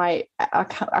bigger than I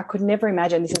could never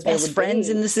imagine. This is best friends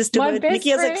in the Sisterhood. Nikki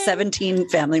has like 17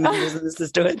 family members in the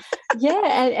Sisterhood. Yeah,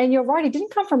 and you're right. It didn't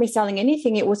come from me selling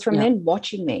anything. It was from them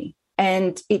watching me.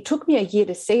 And it took me a year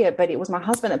to see it, but it was my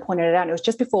husband that pointed it out. And it was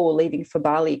just before we were leaving for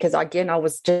Bali because, again, I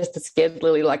was just a scared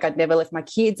lily. Like I'd never left my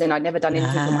kids and I'd never done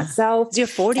anything for myself. It's your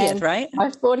 40th, right? My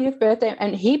 40th birthday.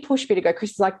 And he pushed me to go.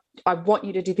 Chris is like, I want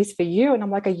you to do this for you. And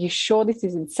I'm like, are you sure this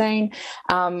is insane?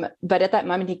 But at that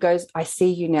moment, he goes, I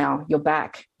see you now. You're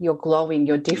back. You're glowing.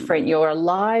 You're different. You're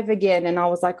alive again. And I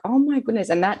was like, oh, my goodness.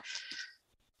 And that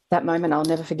moment I'll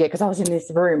never forget because I was in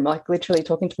this room, like literally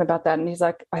talking to him about that. And he's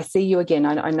like, I see you again.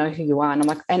 I know who you are. And I'm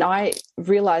like, and I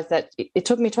realized that it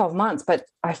took me 12 months, but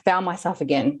I found myself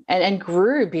again and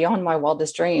grew beyond my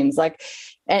wildest dreams.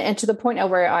 And to the point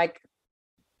where I've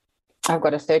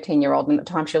got a 13-year-old, and at the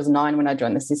time she was 9 when I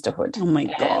joined the Sisterhood. Oh my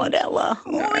God, Ella.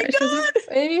 Oh my God.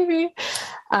 Baby.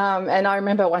 And I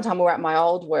remember one time we were at my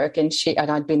old work and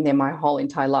I'd been there my whole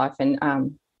entire life.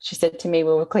 And she said to me,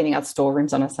 we were cleaning out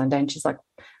storerooms on a Sunday, and she's like,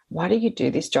 why do you do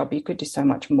this job? You could do so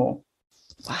much more.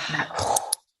 Wow.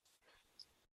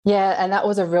 Yeah, and that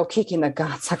was a real kick in the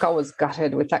guts. Like I was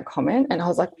gutted with that comment, and I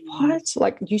was like, "What?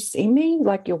 Like you see me?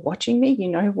 Like you're watching me? You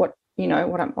know what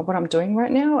I'm doing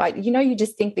right now? You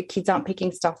just think the kids aren't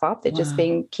picking stuff up. They're just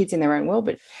being kids in their own world."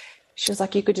 But she was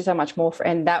like, "You could do so much more."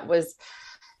 And that was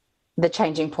the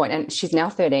changing point. And she's now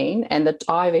 13, and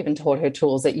I've even taught her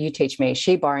tools that you teach me.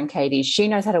 She, Byron Katie, she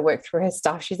knows how to work through her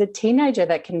stuff. She's a teenager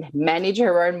that can manage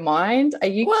her own mind. Are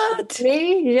you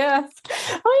kidding me? Yes.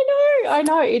 I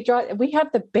know. We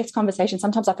have the best conversation.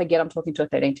 Sometimes I forget I'm talking to a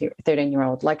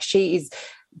 13-year-old. Like she is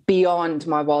beyond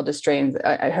my wildest dreams.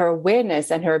 Her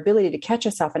awareness and her ability to catch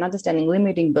herself and understanding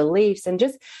limiting beliefs, and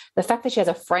just the fact that she has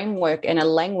a framework and a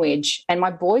language. And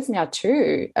my boys now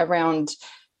too, around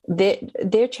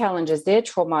their challenges, their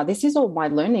trauma. This is all my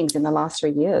learnings in the last 3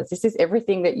 years. This is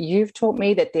everything that you've taught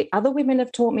me, that the other women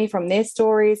have taught me from their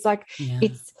stories. Like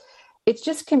it's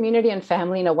just community and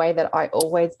family in a way that I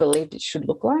always believed it should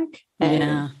look like.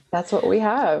 And that's what we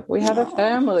have. We have a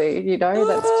family,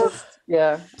 that's just,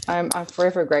 I'm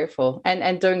forever grateful.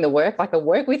 And doing the work, like I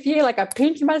work with you, like I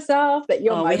pinch myself that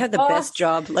you're my we had boss. the best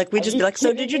job. Like we just be like,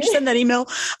 so did you just send that email?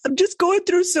 I'm just going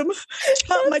through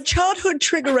my childhood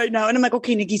trigger right now. And I'm like,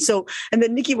 okay, Nikki. So, and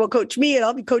then Nikki will coach me and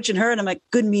I'll be coaching her. And I'm like,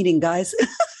 good meeting, guys.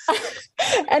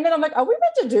 And then I'm like, are we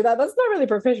meant to do that? That's not really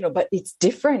professional, but it's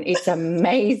different. It's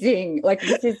amazing. Like,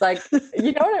 this is like,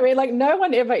 you know what I mean? Like no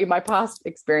one ever in my past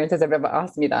experiences have ever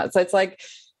asked me that. So it's like,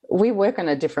 we work on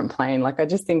a different plane. Like, I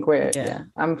just think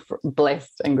I'm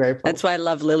blessed and grateful. That's why I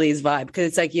love Lily's vibe, because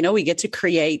it's like, we get to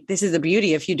create. This is the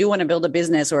beauty. If you do want to build a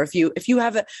business, or if you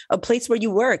have a place where you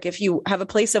work, if you have a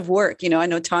place of work, I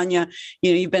know Tanya,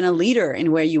 you've been a leader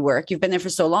in where you work. You've been there for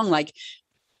so long. Like,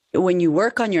 when you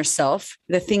work on yourself,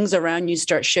 the things around you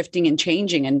start shifting and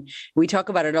changing. And we talk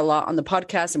about it a lot on the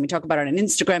podcast, and we talk about it on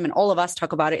Instagram, and all of us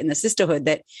talk about it in the Sisterhood,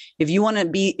 that if you want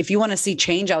to see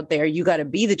change out there, you got to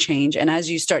be the change. And as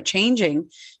you start changing,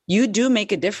 you do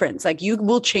make a difference. Like, you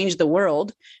will change the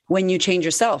world when you change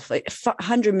yourself, like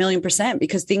 100 million%,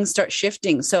 because things start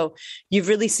shifting. So you've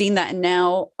really seen that. And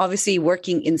now, obviously,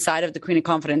 working inside of the Queen of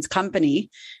Confidence company,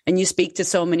 and you speak to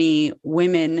so many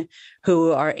women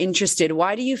who are interested.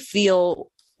 Why do you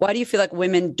feel like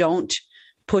women don't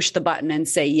push the button and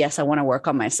say, yes, I want to work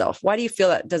on myself? Why do you feel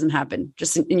that doesn't happen,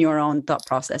 just in your own thought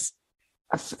process?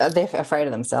 They're afraid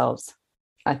of themselves.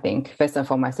 I think first and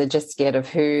foremost, they're just scared of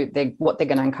what they're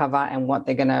going to uncover and what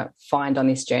they're going to find on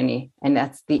this journey. And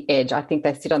that's the edge. I think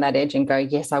they sit on that edge and go,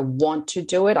 yes, I want to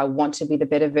do it. I want to be the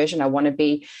better version. I want to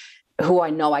be who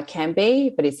I know I can be,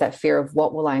 but it's that fear of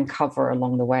what will I uncover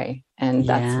along the way. And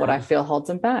that's what I feel holds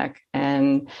them back.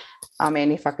 And I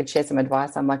mean, if I could share some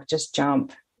advice, I'm like, just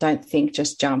jump. Don't think,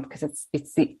 just jump, because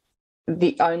it's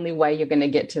the only way you're going to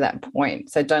get to that point.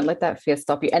 So don't let that fear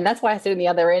stop you. And that's why I sit on the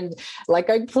other end, like,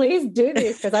 oh, please do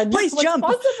this, because I know please jump.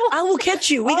 Possible. I will catch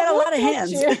you. We got a lot of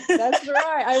hands. You. That's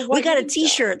right. We got a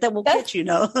T-shirt that will catch you.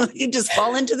 No, you just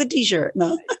fall into the T-shirt.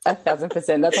 No,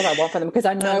 1,000%. That's what I want for them, because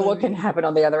I know what can happen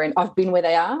on the other end. I've been where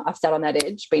they are. I've sat on that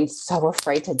edge, been so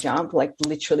afraid to jump, like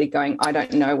literally going, I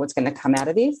don't know what's going to come out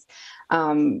of this.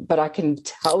 But I can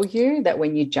tell you that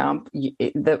when you jump,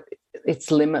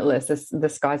 it's limitless. The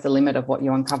sky's the limit of what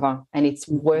you uncover, and it's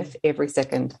worth every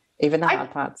second, even the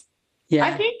hard parts. Yeah,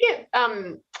 I think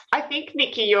I think,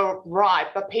 Nikki, you're right.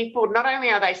 But people, not only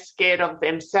are they scared of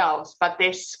themselves, but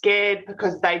they're scared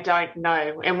because they don't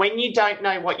know. And when you don't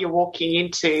know what you're walking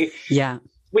into,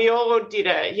 we all did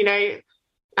it. You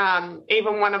know,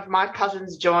 even one of my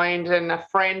cousins joined, and a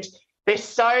friend, they're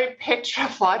so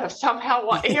petrified of somehow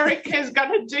what Erica is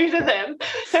going to do to them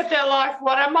that they're like,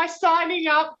 what am I signing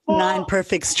up for? 9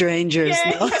 perfect strangers.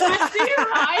 Yeah, no? that's it,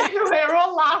 right? We're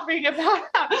all laughing about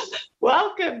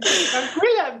welcome to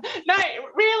Grillum. No,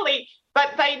 really,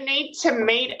 but they need to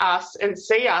meet us and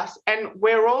see us, and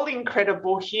we're all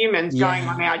incredible humans going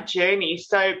on our journey.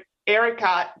 So,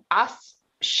 Erica, us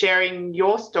sharing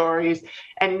your stories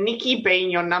and Nikki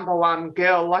being your number one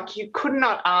girl, like you could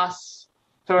not ask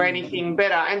for anything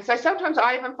better. And so sometimes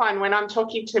I even find when I'm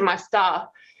talking to my staff,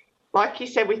 like you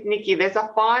said with Nikki, there's a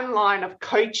fine line of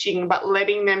coaching, but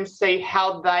letting them see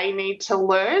how they need to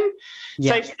learn.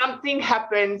 So if something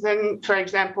happens and, for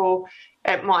example,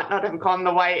 it might not have gone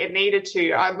the way it needed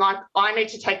to, I'm like, I need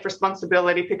to take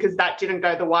responsibility because that didn't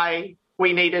go the way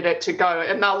we needed it to go.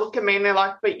 And they'll look at me and they're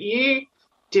like, but you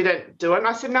didn't do it. And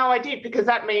I said, no, I did, because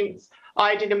that means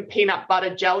I didn't peanut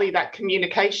butter jelly that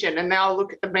communication. And now I'll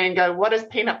look at me and go, what does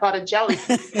peanut butter jelly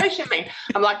communication mean?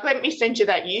 I'm like, let me send you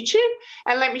that YouTube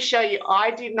and let me show you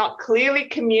I did not clearly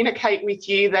communicate with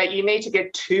you that you need to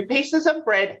get 2 pieces of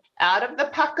bread out of the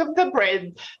pack of the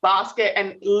bread basket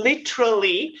and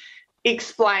literally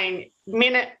explain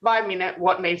minute by minute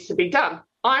what needs to be done.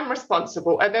 I'm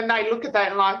responsible. And then they look at that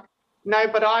and like, no,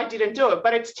 but I didn't do it.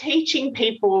 But it's teaching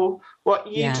people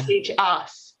what you teach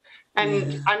us.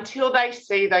 And until they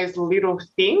see those little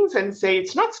things and see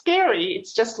it's not scary,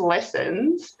 it's just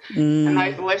lessons, and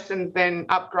those lessons then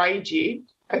upgrade you,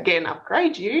 we're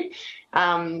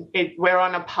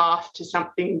on a path to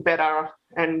something better.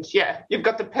 And, you've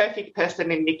got the perfect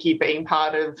person in Nikki being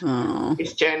part of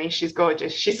this journey. She's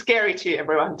gorgeous. She's scary too,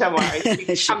 everyone. Don't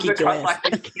worry. She comes across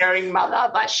like a caring mother,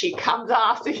 but she comes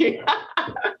after you.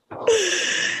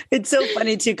 It's so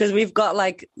funny too, because we've got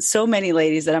like so many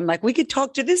ladies that I'm like, we could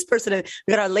talk to this person.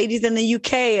 We got our ladies in the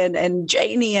UK and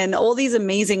Janie and all these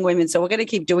amazing women. So we're going to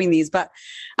keep doing these. But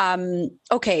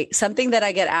okay, something that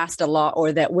I get asked a lot,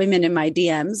 or that women in my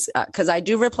DMs, because I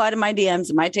do reply to my DMs.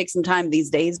 It might take some time these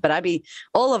days, but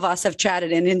all of us have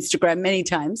chatted in Instagram many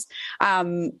times.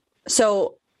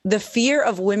 So the fear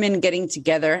of women getting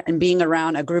together and being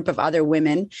around a group of other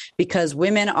women, because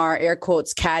women are, air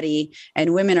quotes, catty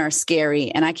and women are scary.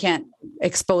 And I can't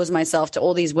expose myself to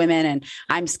all these women and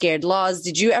I'm scared. Laws,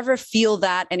 did you ever feel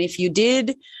that? And if you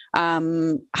did, how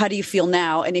do you feel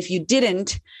now? And if you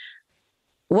didn't,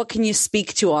 what can you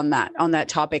speak to on that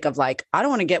topic of like, I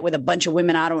don't want to get with a bunch of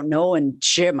women I don't know and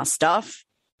share my stuff?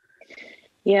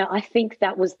 Yeah, I think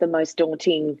that was the most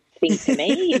daunting thing for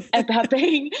me about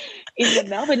being in the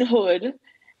Melbourne hood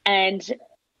and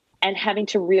having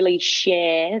to really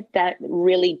share that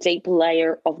really deep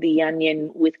layer of the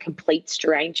onion with complete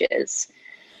strangers.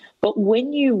 But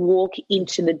when you walk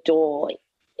into the door,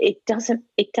 it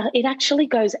actually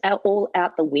goes all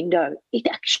out the window. It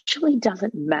actually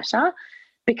doesn't matter,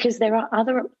 because there are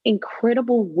other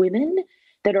incredible women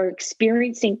that are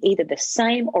experiencing either the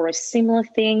same or a similar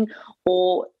thing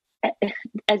or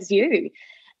as you.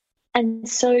 And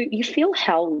so you feel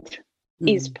held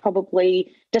is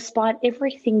probably, despite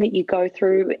everything that you go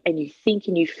through and you think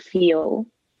and you feel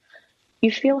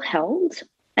held.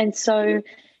 And so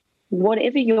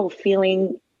whatever you're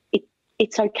feeling,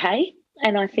 it's okay.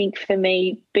 And I think for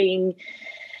me,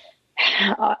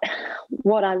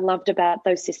 what I loved about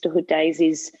those sisterhood days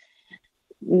is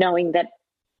knowing that,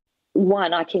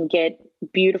 one, I can get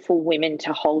beautiful women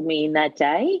to hold me in that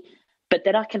day, but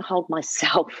that I can hold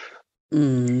myself,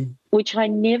 which I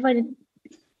never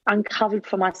uncovered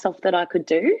for myself that I could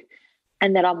do,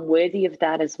 and that I'm worthy of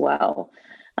that as well.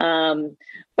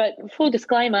 But full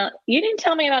disclaimer, you didn't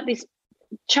tell me about this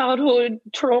childhood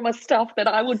trauma stuff that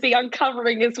I would be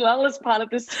uncovering as well as part of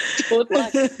this story.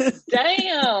 Like,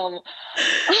 damn.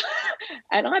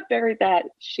 And I buried that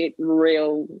shit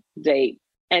real deep.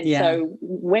 And so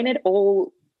when it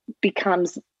all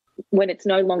becomes, when it's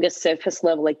no longer surface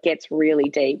level, it gets really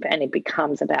deep and it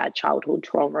becomes about childhood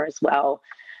trauma as well.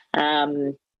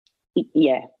 I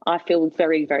feel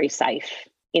very, very safe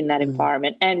in that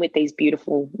environment and with these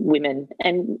beautiful women.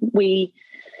 And we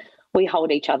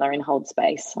hold each other and hold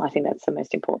space. I think that's the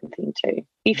most important thing too.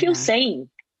 You feel seen.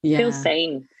 Feel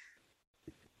seen.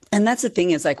 And that's the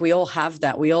thing, is like we all have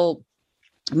that. We all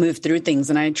move through things.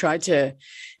 And I try to,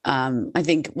 I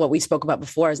think what we spoke about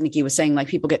before, as Nikki was saying, like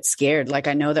people get scared. Like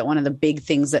I know that one of the big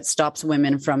things that stops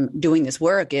women from doing this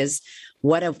work is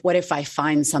what if I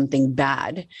find something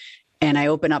bad? and I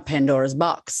open up Pandora's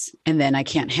box, and then I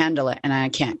can't handle it and I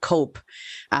can't cope.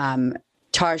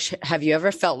 Tarsh, have you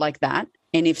ever felt like that?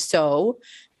 And if so,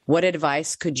 what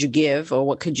advice could you give, or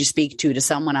what could you speak to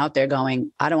someone out there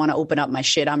going, I don't want to open up my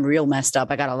shit. I'm real messed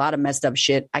up. I got a lot of messed up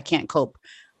shit. I can't cope.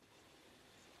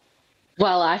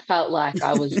 Well, I felt like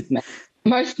I was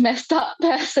most messed up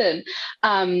person.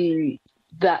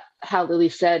 That, how Lily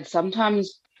said,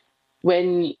 sometimes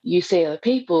when you see other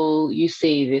people, you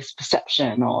see this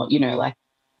perception, or, like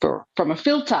from a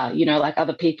filter, like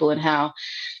other people and how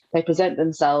they present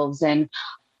themselves. And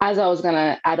as I was going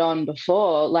to add on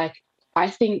before, like, I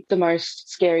think the most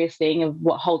scariest thing of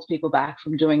what holds people back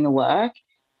from doing the work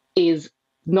is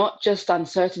not just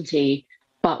uncertainty,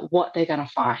 but what they're going to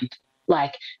find.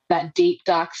 Like that deep,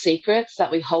 dark secrets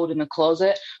that we hold in the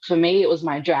closet. For me, it was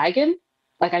my dragon.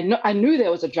 Like I knew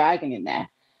there was a dragon in there.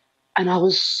 And I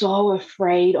was so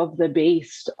afraid of the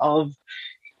beast, of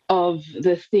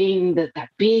the thing that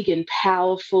big and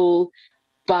powerful.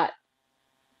 But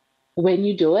when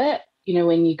you do it,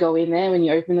 when you go in there, when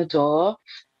you open the door,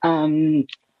 I've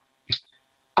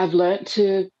learned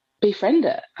to befriend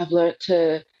it. I've learned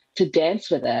to dance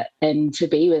with it and to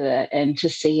be with it and to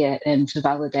see it and to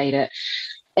validate it.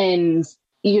 And,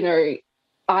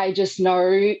 I just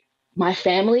know my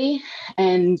family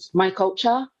and my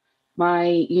culture,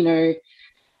 my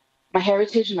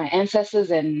heritage and my ancestors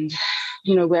and,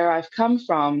 where I've come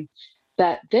from,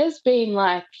 that there's been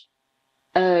like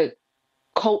a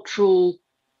cultural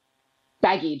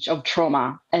baggage of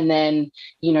trauma, and then,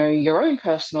 your own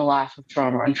personal life of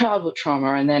trauma and childhood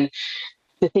trauma, and then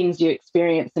the things you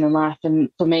experience in life. And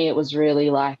for me, it was really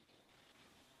like,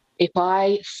 if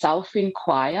I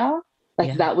self-inquire,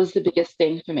 that was the biggest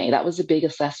thing for me. That was the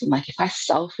biggest lesson. Like, if I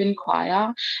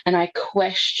self-inquire and I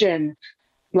question,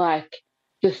 like,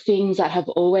 the things that have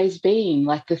always been,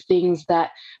 like the things that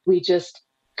we just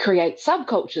create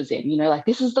subcultures in, like,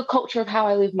 this is the culture of how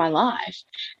I live my life.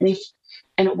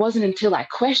 And it wasn't until I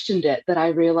questioned it that I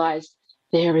realized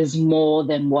there is more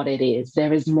than what it is.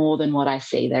 There is more than what I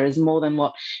see. There is more than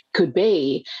what could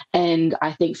be. And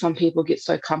I think some people get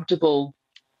so comfortable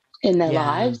in their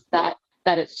lives that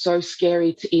it's so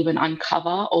scary to even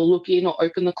uncover or look in or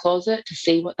open the closet to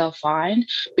see what they'll find,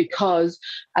 because,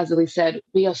 as Lily said,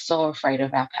 we are so afraid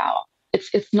of our power.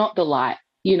 It's not the light,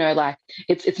 like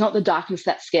it's not the darkness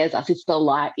that scares us. It's the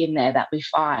light in there that we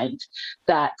find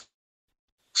that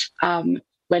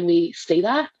when we see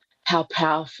that, how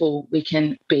powerful we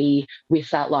can be with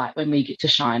that light when we get to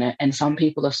shine it. And some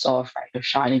people are so afraid of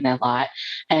shining their light.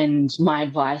 And my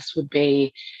advice would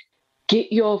be,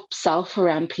 get yourself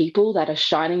around people that are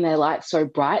shining their light so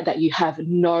bright that you have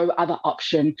no other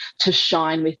option to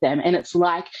shine with them. And it's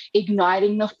like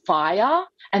igniting the fire.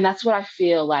 And that's what I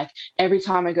feel like every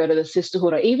time I go to the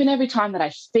Sistahood, or even every time that I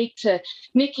speak to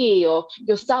Nikki or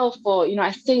yourself, or,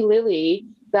 I see Lily,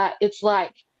 that it's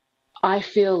like, I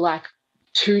feel like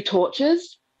two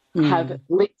torches have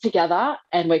lit together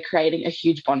and we're creating a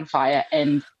huge bonfire.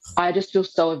 And I just feel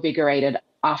so invigorated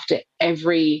after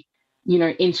every,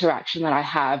 interaction that I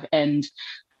have. And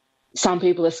some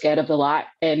people are scared of the light,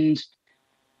 and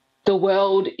the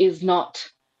world is not,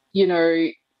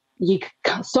 you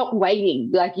can't stop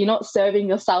waiting. Like, you're not serving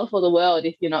yourself or the world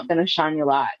if you're not going to shine your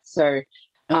light. So,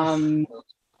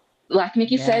 like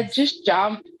Nikki said, just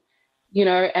jump,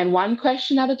 and one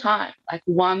question at a time, like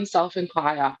one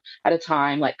self-inquire at a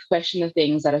time, like question the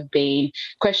things that have been,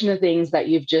 question the things that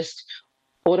you've just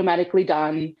automatically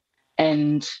done,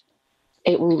 and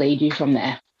it will lead you from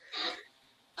there.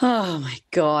 Oh my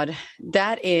God.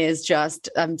 That is just,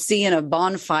 I'm seeing a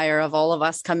bonfire of all of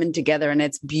us coming together, and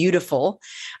it's beautiful.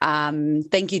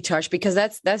 Thank you, Tarsh, because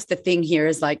that's the thing here,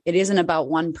 is like, it isn't about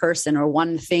one person or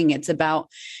one thing. It's about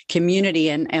community.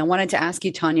 And I wanted to ask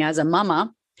you, Tanya, as a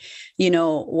mama,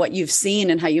 what you've seen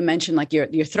and how you mentioned, like,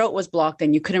 your throat was blocked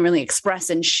and you couldn't really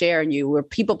express and share, and you were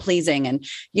people pleasing and,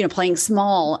 playing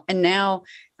small. And now,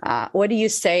 what do you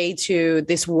say to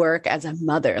this work as a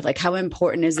mother? Like, how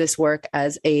important is this work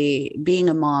as being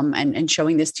a mom and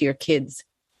showing this to your kids?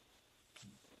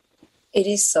 It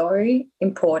is so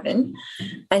important,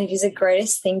 and it is the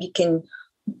greatest thing you can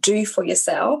do for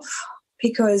yourself,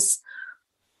 because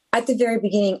at the very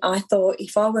beginning, I thought,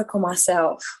 if I work on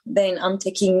myself, then I'm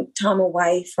taking time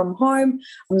away from home.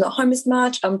 I'm not home as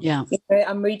much. I'm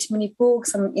reading too many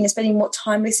books. I'm spending more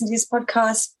time listening to this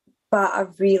podcast. But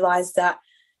I've realised that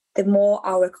the more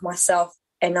I work on myself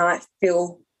and I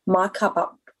fill my cup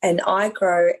up and I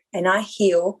grow and I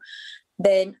heal,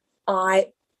 then my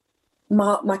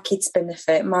kids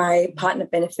benefit, my partner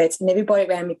benefits, and everybody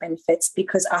around me benefits,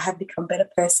 because I have become a better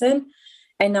person.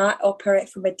 And I operate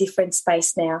from a different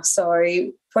space now. So,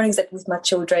 for example, with my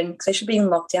children, because they should be in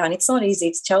lockdown, it's not easy.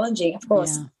 It's challenging, of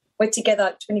course. Yeah. We're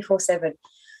together 24/7.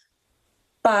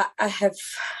 But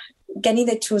getting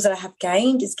the tools that I have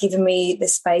gained has given me the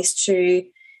space to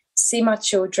see my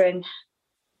children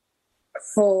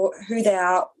for who they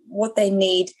are, what they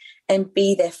need, and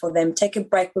be there for them. Take a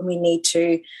break when we need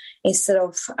to, instead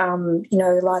of,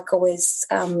 like always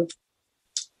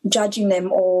judging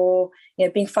them or,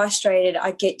 being frustrated.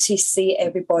 I get to see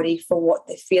everybody for what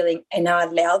they're feeling, and I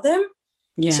allow them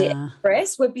to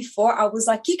express. Where before I was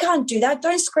like, you can't do that.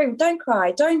 Don't scream. Don't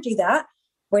cry. Don't do that.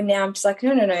 Where now I'm just like,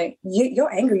 no.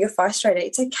 You're angry. You're frustrated.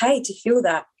 It's okay to feel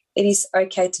that. It is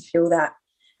okay to feel that.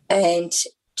 And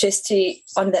just to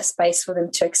honor that space for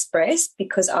them to express,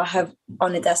 because I have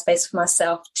honored that space for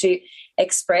myself to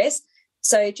express.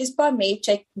 So just by me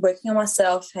working on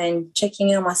myself and checking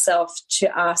in on myself to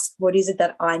ask, what is it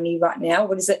that I need right now?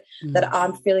 What is it that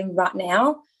I'm feeling right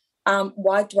now?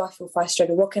 Why do I feel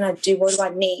frustrated? What can I do? What do I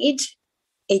need?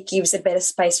 It gives a better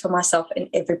space for myself and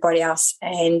everybody else.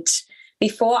 And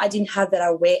before, I didn't have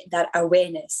that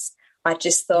awareness. I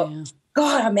just thought,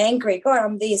 God, I'm angry. God,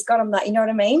 I'm this. God, I'm that. You know what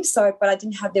I mean? So, but I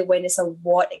didn't have the awareness of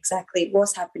what exactly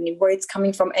was happening, where it's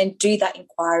coming from, and do that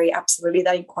inquiry. Absolutely,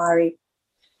 that inquiry.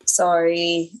 So,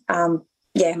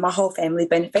 my whole family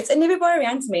benefits, and everybody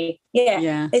around me.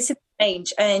 It's a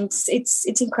change, and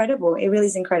it's incredible. It really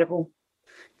is incredible.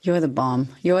 You're the bomb.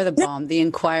 You're the bomb. The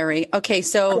inquiry. Okay,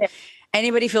 so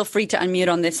anybody feel free to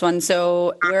unmute on this one.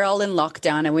 So we're all in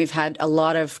lockdown, and we've had a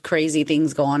lot of crazy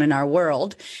things go on in our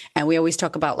world, and we always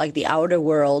talk about like the outer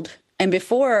world. And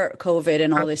before COVID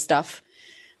and all this stuff,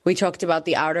 we talked about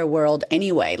the outer world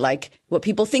anyway, like what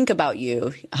people think about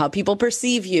you, how people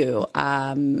perceive you,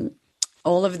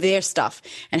 all of their stuff,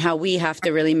 and how we have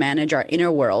to really manage our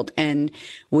inner world. And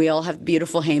we all have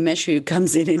beautiful Hamish, who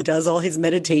comes in and does all his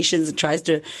meditations and tries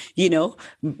to,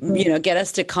 get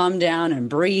us to calm down and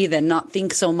breathe and not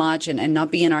think so much and not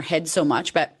be in our head so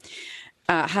much. But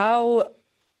how,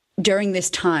 during this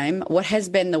time, what has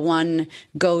been the one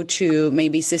go-to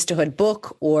maybe sisterhood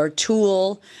book or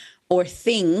tool or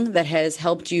thing that has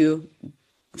helped you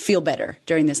feel better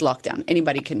during this lockdown?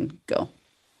 Anybody can go.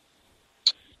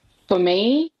 For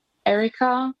me,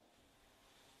 Erica,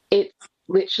 it's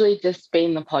literally just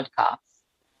been the podcast,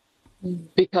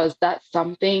 because that's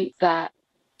something that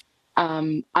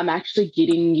I'm actually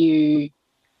getting you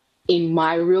in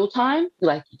my real time.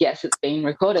 Like, yes, it's being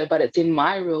recorded, but it's in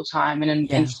my real time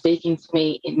and speaking to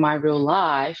me in my real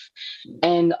life.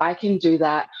 And I can do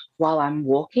that while I'm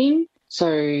walking.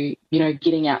 So,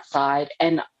 getting outside,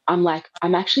 and I'm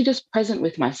actually just present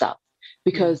with myself,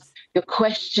 because you're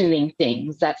questioning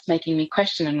things. That's making me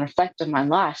question and reflect on my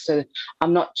life. So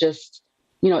I'm not just,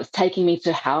 it's taking me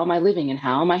to how am I living and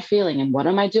how am I feeling and what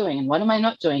am I doing and what am I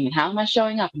not doing and how am I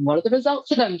showing up and what are the results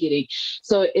that I'm getting.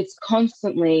 So it's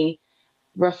constantly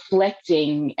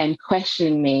reflecting and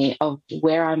questioning me of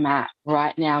where I'm at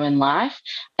right now in life.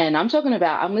 And I'm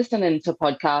listening to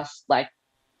podcasts like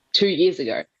 2 years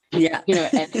ago. Yeah.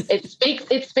 And it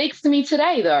speaks to me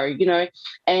today though,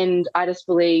 and I just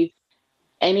believe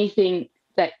anything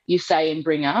that you say and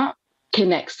bring up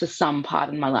connects to some part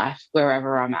in my life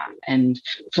wherever I'm at. And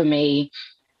for me,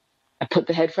 I put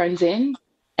the headphones in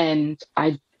and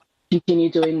I continue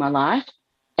doing my life.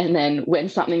 And then when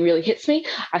something really hits me,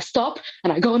 I stop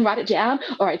and I go and write it down,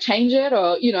 or I change it,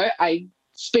 or, I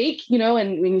speak, and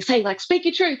when you say like, speak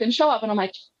your truth and show up, and I'm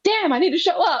like, damn, I need to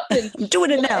show up. And I'm doing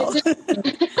it now.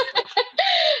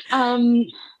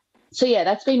 So yeah,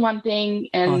 that's been one thing.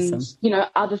 And, awesome.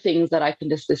 Other things that I can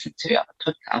just listen to on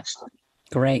the podcast.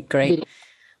 Great.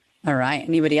 All right.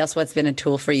 Anybody else? What's been a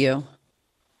tool for you?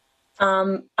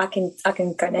 I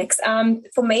can go next.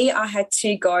 For me, I had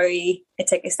to go and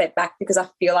take a step back, because I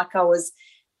feel like I was,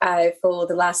 for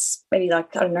the last maybe a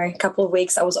couple of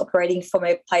weeks, I was operating from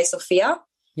a place of fear.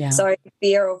 Yeah. So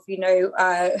fear of,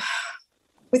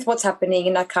 with what's happening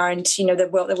in our current, the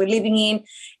world that we're living in,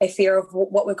 a fear of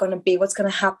what we're going to be, what's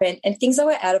going to happen, and things that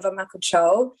were out of my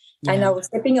control. Yeah. And I was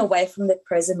stepping away from the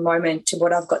present moment to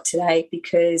what I've got today,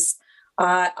 because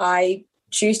I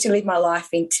choose to live my life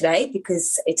in today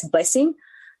because it's a blessing,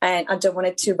 and I don't want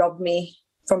it to rob me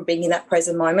from being in that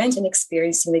present moment and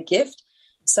experiencing the gift.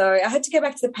 So I had to go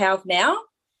back to the power of now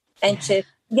and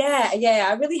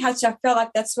I really had to. I felt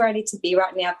like that's where I need to be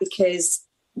right now, because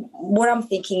what I'm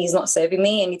thinking is not serving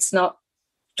me and it's not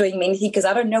doing me anything, because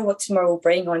I don't know what tomorrow will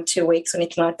bring, on 2 weeks or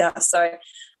anything like that. So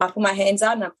I put my hands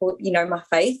out and I put, my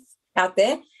faith out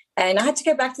there, and I had to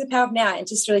go back to the power of now and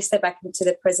just really step back into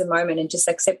the present moment and just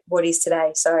accept what is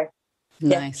today. So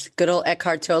nice. Good old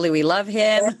Eckhart Tolle. We love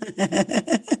him.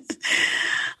 Yeah.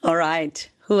 All right.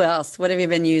 Who else? What have you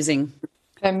been using?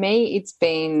 For me, it's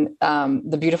been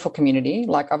the beautiful community.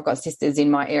 Like I've got sisters in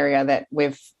my area that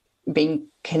we've been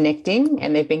connecting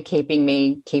and they've been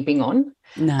keeping on.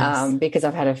 Nice. Because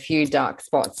I've had a few dark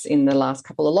spots in the last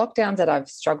couple of lockdowns that I've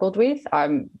struggled with.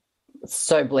 I'm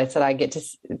so blessed that I get to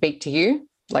speak to you.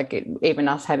 Like even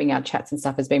us having our chats and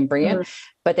stuff has been brilliant.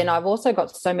 But then I've also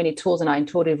got so many tools and I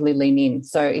intuitively lean in.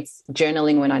 So it's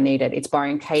journaling when I need it. It's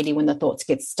borrowing Katie when the thoughts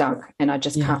get stuck and I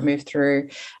just can't move through.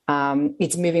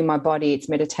 It's moving my body. It's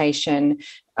meditation.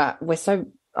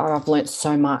 I've learned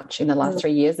so much in the last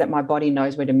 3 years that my body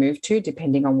knows where to move to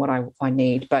depending on what I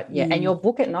need. But yeah, and your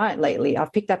book at night lately,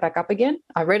 I've picked that back up again.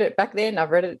 I read it back then.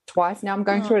 I've read it twice. Now I'm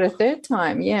going through it a third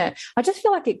time. Yeah. I just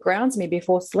feel like it grounds me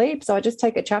before sleep. So I just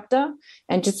take a chapter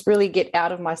and just really get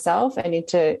out of myself and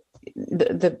into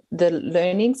the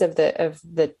learnings of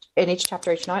in each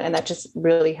chapter each night. And that just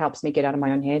really helps me get out of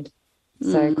my own head.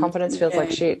 So confidence feels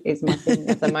like shit is my thing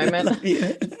at the moment.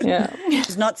 Yeah.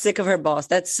 She's not sick of her boss.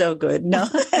 That's so good. No.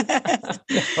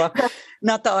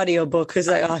 Not the audiobook who's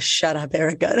like, oh, shut up,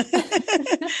 Erica.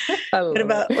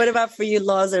 What about for you,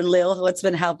 Laws or Lil? What's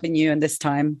been helping you in this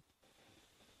time?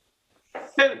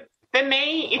 So for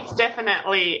me, it's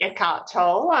definitely Eckhart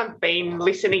Tolle. I've been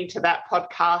listening to that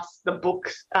podcast, the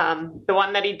books, the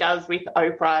one that he does with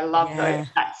Oprah. I love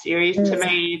that series. To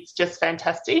me, it's just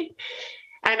fantastic.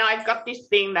 And I've got this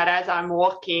thing that as I'm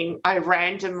walking, I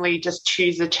randomly just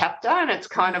choose a chapter and it's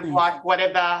kind of like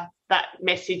whatever that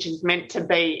message is meant to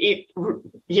be.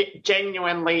 It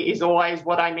genuinely is always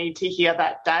what I need to hear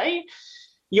that day.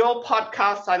 Your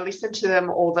podcasts, I listen to them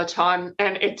all the time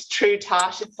and it's true,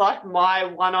 Tash. It's like my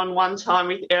one-on-one time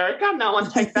with Erica. No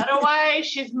one take that away.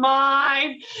 She's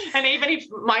mine. And even if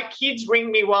my kids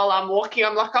ring me while I'm walking,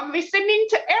 I'm like, I'm listening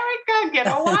to Erica, get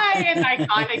away. And they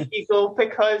kind of giggle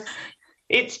because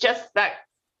it's just that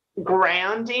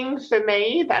grounding for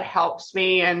me that helps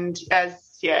me and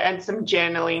some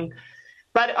journaling.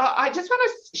 But I just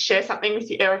want to share something with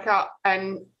you, Erica,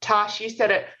 and Tash, you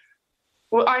said it.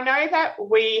 Well, I know that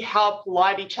we help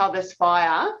light each other's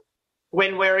fire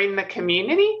when we're in the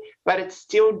community, but it's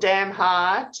still damn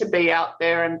hard to be out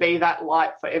there and be that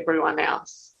light for everyone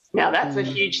else. Now, that's a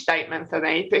huge statement for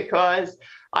me because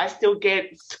I still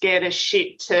get scared as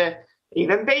shit to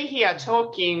even be here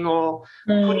talking or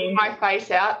putting my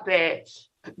face out there.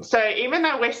 So even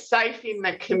though we're safe in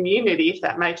the community, if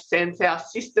that makes sense, our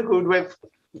sisterhood, we've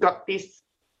got this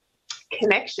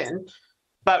connection,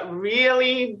 but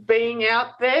really being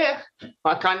out there,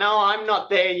 like I know I'm not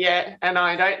there yet and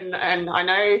I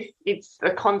know it's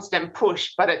a constant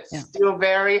push, but it's still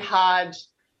very hard.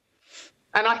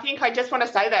 And I think I just want to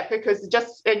say that because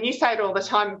and you say it all the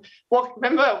time. Well,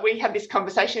 remember we had this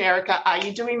conversation, Erica, are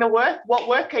you doing the work? What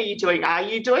work are you doing? Are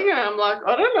you doing it? And I'm like,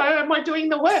 I don't know. Am I doing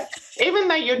the work? Even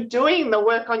though you're doing the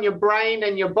work on your brain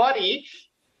and your body,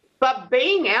 but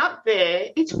being out there,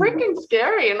 it's freaking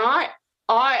scary. And I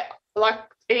like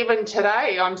even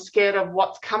today, I'm scared of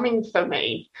what's coming for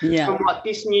me from what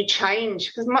this new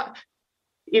change, because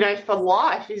for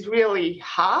life is really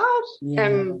hard. Yeah.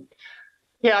 And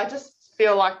I just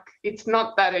feel like it's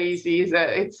not that easy, is it?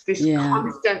 It's this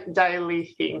constant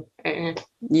daily thing.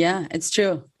 Yeah, it's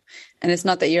true. And it's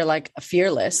not that you're like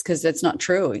fearless, because that's not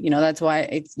true. That's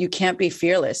why you can't be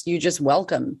fearless. You just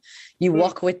welcome. You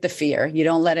walk with the fear. You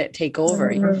don't let it take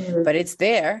over. But it's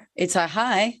there. It's a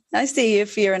hi. I see you,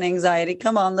 fear and anxiety.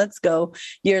 Come on, let's go.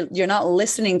 You're not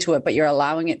listening to it, but you're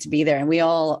allowing it to be there. And we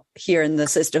all here in the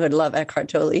Sisterhood love Eckhart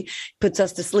Tolle. Puts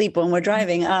us to sleep when we're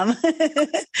driving. And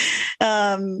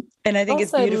I think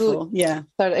it's beautiful. Yeah.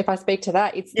 So if I speak to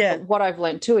that, it's what I've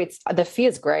learned too. It's the fear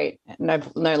is great. No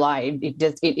lie.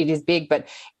 It is big, but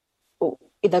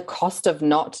the cost of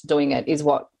not doing it is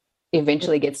what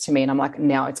eventually gets to me, and I'm like,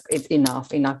 now it's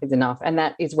enough is enough. And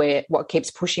that is what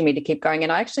keeps pushing me to keep going.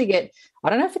 And I actually I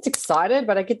don't know if it's excited,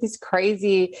 but I get this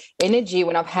crazy energy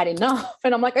when I've had enough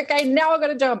and I'm like, okay, now I've got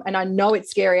to jump. And I know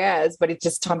it's scary but it's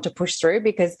just time to push through,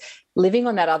 because living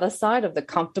on that other side of the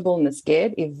comfortable and the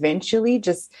scared eventually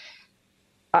just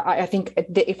I think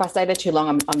if I stay there too long,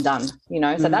 I'm done,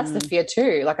 So that's the fear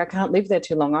too. Like I can't live there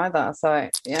too long either. So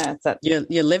yeah, it's that.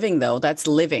 You're living though. That's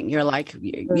living. You're like,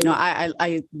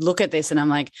 I look at this and I'm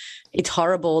like, it's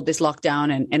horrible, this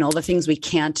lockdown and all the things we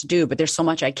can't do, but there's so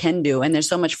much I can do. And there's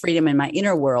so much freedom in my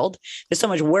inner world. There's so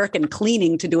much work and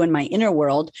cleaning to do in my inner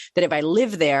world that if I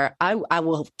live there, I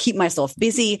will keep myself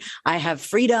busy. I have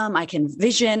freedom. I can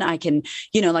vision. I can,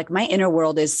 like my inner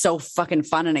world is so fucking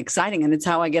fun and exciting. And it's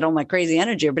how I get all my crazy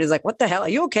energy. energy. Everybody's like, what the hell? Are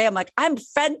you okay? I'm like, I'm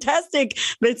fantastic.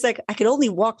 But it's like, I could only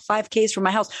walk 5Ks from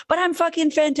my house, but I'm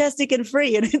fucking fantastic and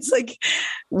free. And it's like,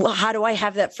 well, how do I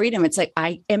have that freedom? It's like,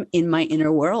 I am in my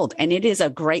inner world, and it is a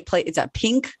great place. It's a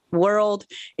pink world.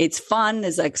 It's fun.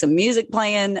 There's like some music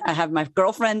playing. I have my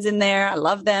girlfriends in there. I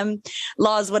love them.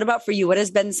 Laws, what about for you? What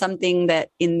has been something that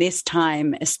in this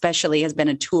time especially has been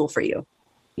a tool for you?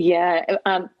 Yeah.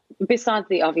 Besides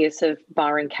the obvious of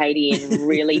Byron Katie, and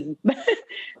really,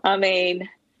 I mean,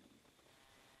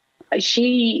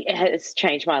 she has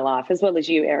changed my life as well as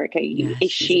you, Erica. Yeah,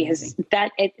 she has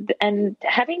that, and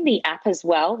having the app as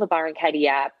well, the Byron Katie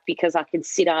app, because I can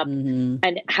sit up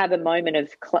and have a moment of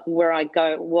where I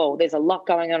go, whoa, there's a lot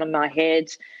going on in my head.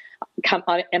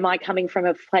 Am I coming from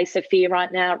a place of fear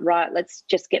right now? Right, let's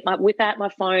just whip out my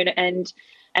phone and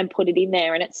put it in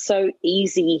there, and it's so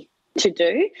easy to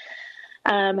do.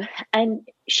 And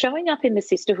showing up in the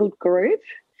Sistahood group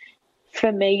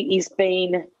for me has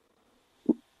been,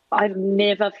 I've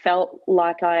never felt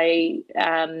like I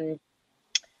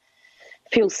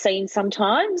feel seen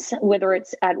sometimes, whether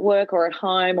it's at work or at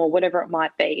home or whatever it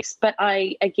might be. But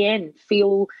I, again,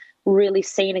 feel really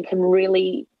seen and can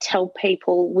really tell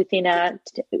people within our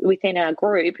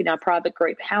group, in our private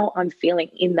group, how I'm feeling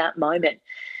in that moment.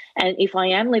 And if I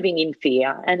am living in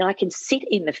fear, and I can sit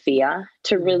in the fear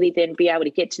to really then be able to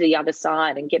get to the other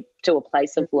side and get to a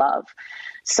place of love.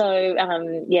 So,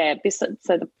 so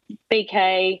the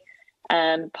BK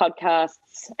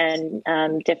podcasts, and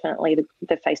definitely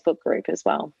the Facebook group as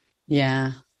well.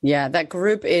 Yeah. Yeah, that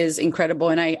group is incredible.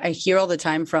 And I hear all the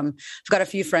time I've got a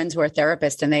few friends who are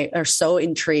therapists, and they are so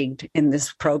intrigued in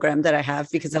this program that I have,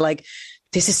 because they're like,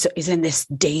 isn't this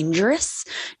dangerous?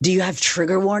 Do you have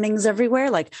trigger warnings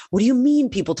everywhere? Like, what do you mean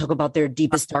people talk about their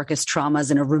deepest, darkest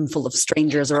traumas in a room full of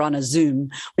strangers or on a Zoom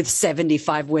with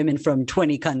 75 women from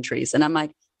 20 countries? And I'm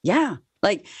like, yeah.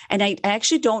 Like, and I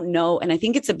actually don't know. And I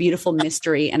think it's a beautiful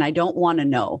mystery, and I don't want to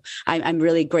know. I'm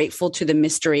really grateful to the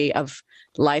mystery of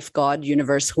life, God,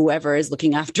 universe, whoever is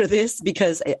looking after this,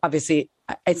 because obviously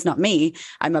it's not me.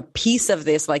 I'm a piece of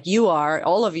this, like you are,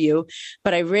 all of you.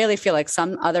 But I really feel like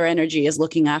some other energy is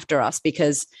looking after us,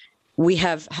 because we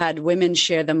have had women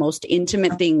share the most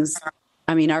intimate things.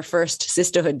 I mean, our first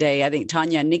Sistahood day, I think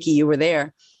Tanya and Nikki, you were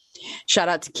there. Shout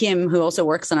out to Kim, who also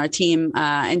works on our team.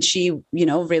 And she,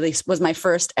 really was my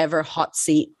first ever hot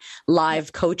seat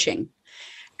live coaching.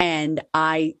 And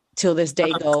I, till this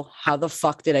day, go, how the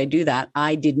fuck did I do that?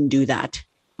 I didn't do that.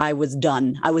 I was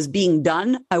done. I was being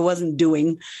done. I wasn't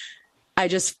doing. I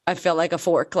felt like a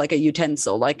fork, like a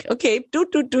utensil, like, okay, do.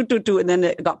 And then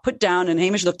it got put down, and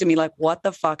Hamish looked at me like, what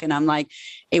the fuck? And I'm like,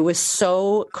 it was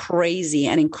so crazy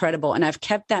and incredible. And I've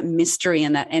kept that mystery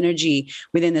and that energy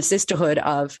within the sisterhood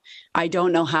of, I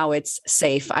don't know how it's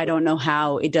safe. I don't know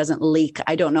how it doesn't leak.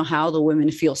 I don't know how the women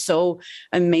feel so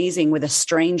amazing with a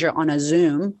stranger on a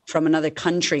Zoom from another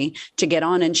country to get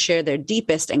on and share their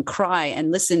deepest and cry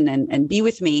and listen and be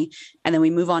with me. And then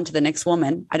we move on to the next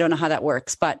woman. I don't know how that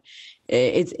works, but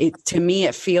it to me,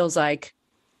 it feels like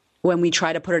when we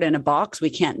try to put it in a box, we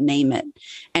can't name it.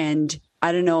 And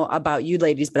I don't know about you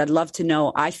ladies, but I'd love to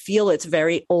know. I feel it's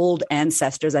very old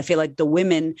ancestors. I feel like the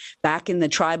women back in the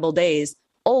tribal days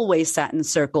always sat in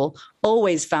circle,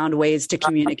 always found ways to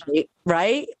communicate,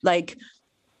 right? Like,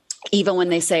 even when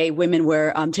they say women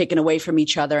were taken away from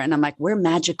each other, and I'm like, we're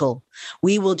magical.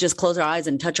 We will just close our eyes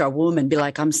and touch our womb and be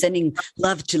like, I'm sending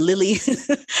love to Lily.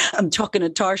 I'm talking to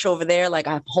Tarsh over there. Like,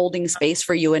 I'm holding space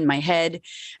for you in my head.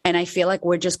 And I feel like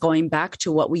we're just going back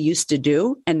to what we used to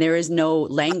do. And there is no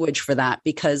language for that,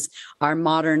 because our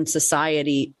modern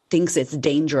society thinks it's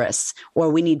dangerous, or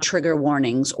we need trigger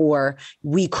warnings, or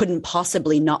we couldn't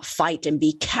possibly not fight and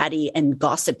be catty and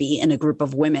gossipy in a group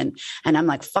of women. And I'm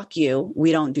like, fuck you.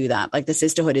 We don't do that. Like, the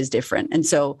sisterhood is different. And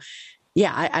so,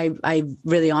 yeah, I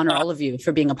really honor all of you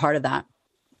for being a part of that.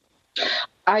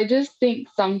 I just think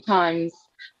sometimes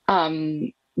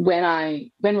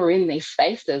when we're in these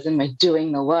spaces and we're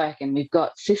doing the work and we've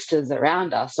got sisters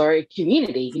around us, or a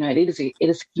community, it is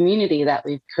a community that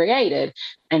we've created,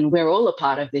 and we're all a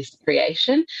part of this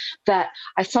creation, that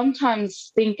I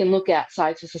sometimes think and look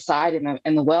outside to society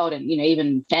and the world, and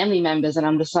even family members, and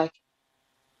I'm just like,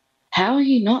 how are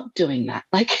you not doing that?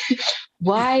 Like,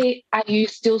 why are you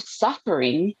still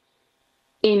suffering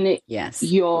in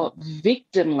your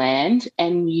victim land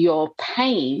and your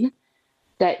pain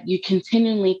that you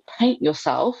continually paint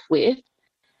yourself with,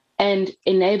 and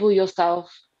enable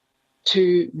yourself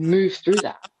to move through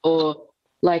that, or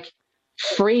like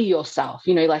free yourself,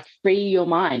 like free your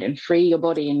mind and free your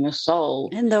body and your soul.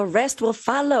 And the rest will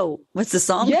follow. What's the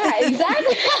song? Yeah,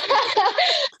 exactly.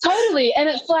 Totally. And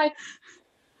it's like,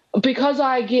 because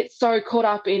I get so caught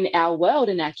up in our world,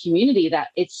 in our community, that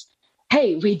it's,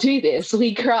 hey, we do this,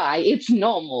 we cry, it's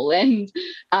normal. And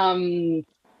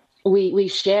we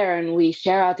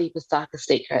share our deepest, darkest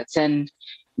secrets. And,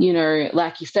 you know,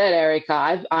 like you said,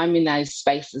 Erica, I'm in those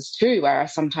spaces too, where I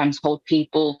sometimes hold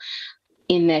people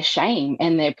in their shame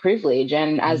and their privilege.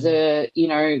 And as a, you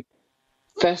know,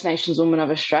 First Nations woman of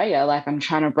Australia, like, I'm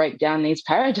trying to break down these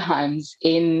paradigms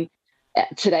in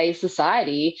today's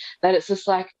society, that it's just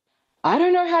like, I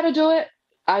don't know how to do it.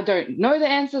 I don't know the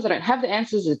answers. I don't have the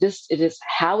answers. It is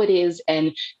how it is.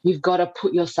 And you've got to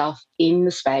put yourself in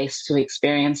the space to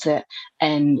experience it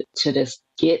and to just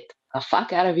get the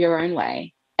fuck out of your own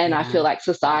way. And I feel like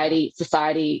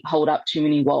society hold up too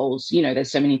many walls. You know,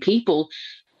 there's so many people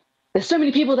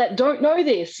that don't know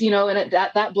this, you know, and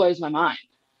that blows my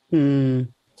mind.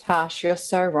 Tash, you're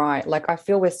so right. Like, I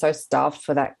feel we're so starved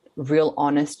for that real,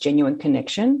 honest, genuine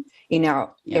connection in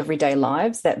our everyday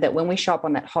lives, that when we show up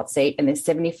on that hot seat and there's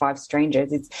 75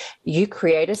 strangers, it's, you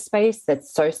create a space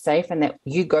that's so safe, and that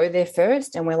you go there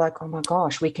first, and we're like, oh my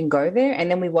gosh, we can go there. And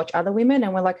then we watch other women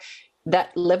and we're like,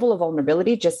 that level of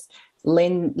vulnerability just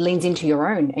leans into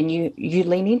your own, and you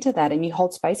lean into that and you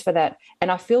hold space for that.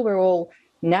 And I feel we're all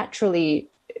naturally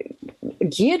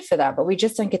geared for that, but we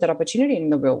just don't get that opportunity in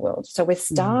the real world. So we're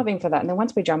starving for that. And then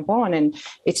once we jump on, and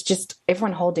it's just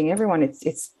everyone holding everyone,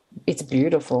 it's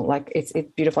beautiful. Like, it's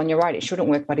beautiful. And you're right, it shouldn't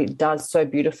work, but it does so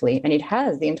beautifully. And it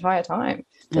has the entire time.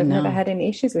 We've never had any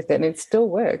issues with it, and it still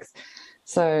works.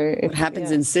 So what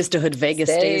happens in Sistahood Vegas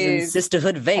stays in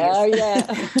Sistahood Vegas. Oh, yeah.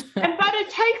 But it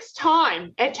takes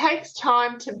time. It takes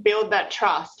time to build that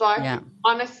trust. Like,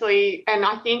 honestly, and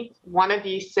I think one of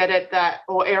you said it,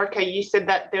 or Erica, you said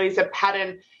that there is a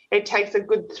pattern. It takes a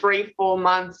good 3-4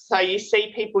 months. So you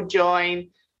see people join,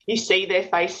 you see their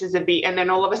faces a bit, and then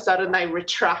all of a sudden they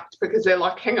retract because they're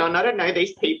like, hang on, I don't know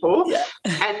these people. Yeah.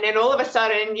 And then all of a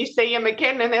sudden you see them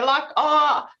again and they're like,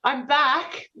 oh, I'm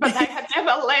back, but they had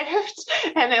never left.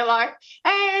 And they're like,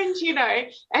 and, you know,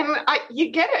 and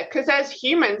you get it, because as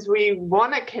humans, we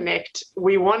want to connect.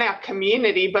 We want our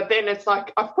community, but then it's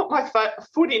like, I've put my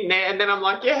foot in there, and then I'm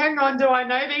like, yeah, hang on, do I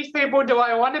know these people? Do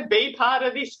I want to be part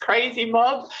of this crazy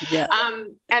mob? Yeah.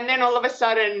 And then all of a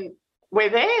sudden, we're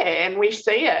there and we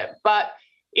see it, but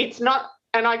it's not.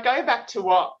 And I go back to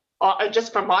what,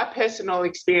 just from my personal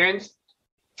experience,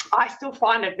 I still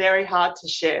find it very hard to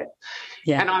share.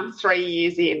 Yeah. And I'm 3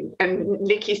 years in, and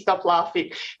Nikki, stop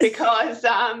laughing, because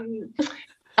I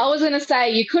was going to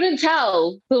say, you couldn't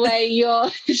tell the way you're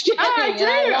sharing. I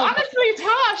do. Honestly,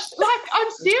 Tash, like,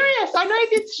 I'm serious. I know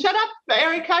this. Shut up,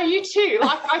 Erica, you too.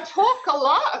 Like, I talk a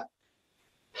lot.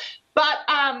 But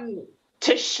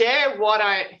to share who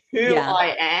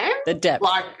I am, the depth,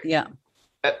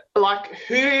 like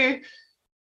who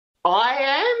I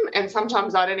am, and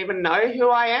sometimes I don't even know who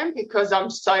I am, because I'm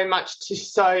so much to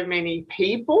so many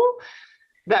people,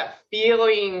 that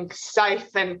feeling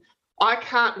safe. And I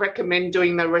can't recommend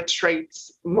doing the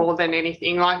retreats more than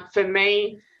anything. Like, for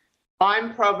me,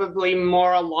 I'm probably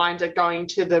more aligned to going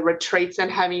to the retreats and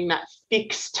having that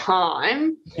fixed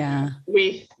time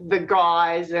with the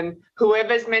guys, and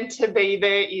whoever's meant to be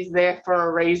there is there for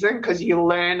a reason, because you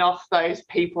learn off those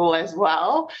people as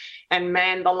well. And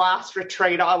man, the last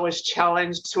retreat I was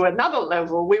challenged to another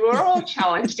level. We were all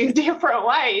challenged in different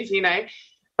ways, you know,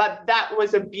 but that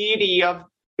was a beauty of,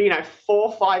 you know, 4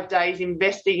 or 5 days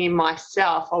investing in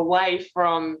myself away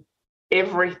from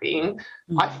everything.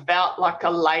 I felt like a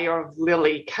layer of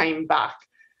lily came back.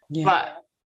 But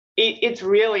it's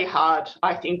really hard,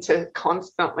 I think, to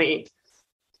constantly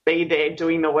be there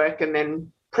doing the work and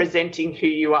then presenting who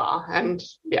you are. And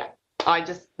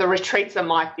the retreats are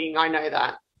my thing. I know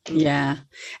that. Yeah.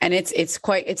 And it's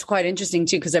quite interesting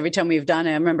too, because every time we've done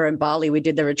it, I remember in Bali, we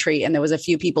did the retreat and there was a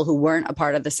few people who weren't a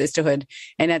part of the Sistahood.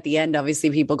 And at the end,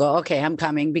 obviously people go, okay, I'm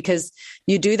coming, because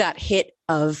you do that hit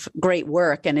of great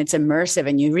work and it's immersive,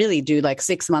 and you really do like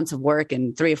 6 months of work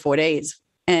in 3 or 4 days.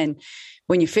 And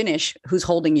when you finish, who's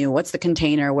holding you? What's the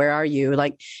container? Where are you?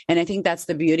 Like, and I think that's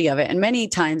the beauty of it. And many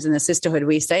times in the Sistahood,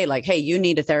 we say like, hey, you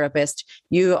need a therapist.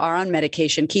 You are on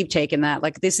medication. Keep taking that.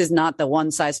 Like, this is not the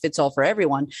one size fits all for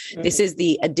everyone. Mm-hmm. This is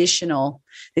the additional,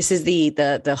 this is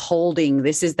the holding,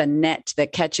 this is the net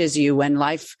that catches you when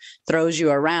life throws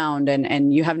you around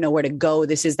and you have nowhere to go.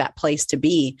 This is that place to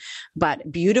be. But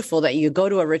beautiful that you go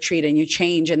to a retreat and you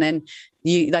change, and then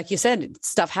you, like you said,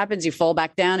 stuff happens, you fall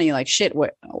back down and you're like, shit,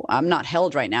 I'm not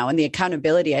held right now. And the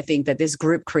accountability, I think, that this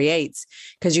group creates,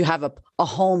 because you have a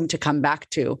home to come back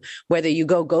to, whether you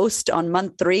go ghost on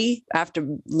month 3 after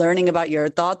learning about your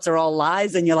thoughts are all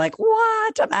lies and you're like,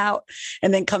 what, I'm out.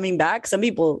 And then coming back, some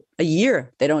people a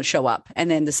year, they don't show up.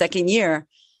 And then the second year,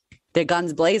 they're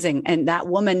guns blazing. And that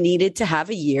woman needed to have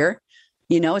a year.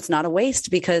 You know, it's not a waste,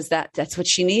 because that's what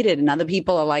she needed. And other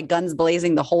people are like guns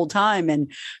blazing the whole time. And,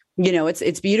 you know,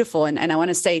 it's beautiful. And I want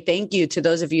to say thank you to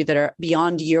those of you that are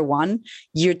beyond year 1,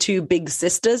 year 2, big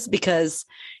sisters, because,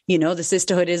 you know, the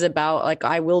sisterhood is about, like,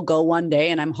 I will go one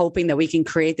day, and I'm hoping that we can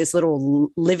create this little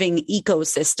living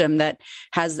ecosystem that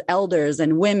has elders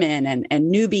and women and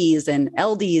newbies and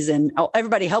LDs and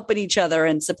everybody helping each other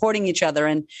and supporting each other.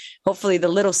 And hopefully the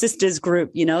little sisters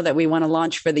group, you know, that we want to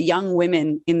launch for the young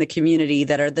women in the community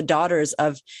that are the daughters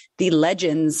of the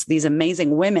legends, these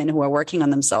amazing women who are working on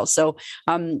themselves. So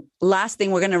last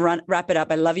thing, we're going to wrap it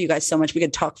up. I love you guys so much. We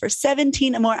could talk for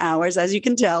 17 more hours, as you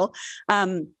can tell.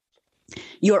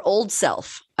 Your old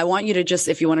self. I want you to just,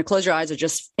 if you want to close your eyes or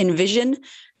just envision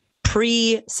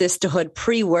pre-sisterhood,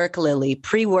 pre-work Lily,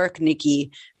 pre-work Nikki,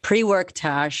 pre-work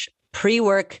Tash,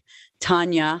 pre-work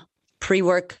Tanya,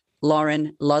 pre-work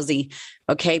Lauren, Lozzie.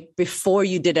 Okay. Before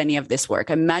you did any of this work,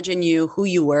 imagine you, who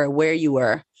you were, where you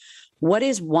were. What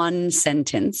is one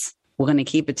sentence? We're going to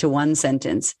keep it to one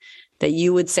sentence that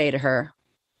you would say to her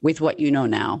with what you know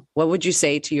now. What would you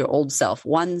say to your old self?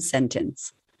 One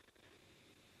sentence.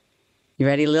 You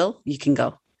ready, Lil? You can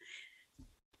go.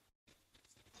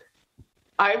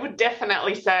 I would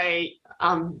definitely say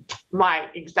my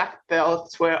exact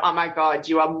thoughts were, oh my God,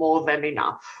 you are more than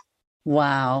enough.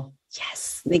 Wow.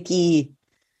 Yes. Nikki.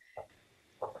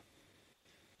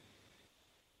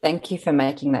 Thank you for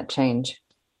making that change.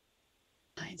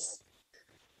 Nice.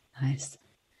 Nice.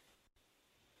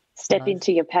 Step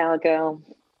into your power, girl.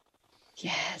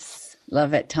 Yes.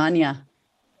 Love it. Tanya.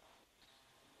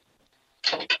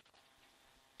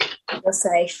 You're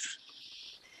safe.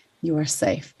 You are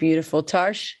safe. Beautiful.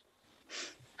 Tarsh.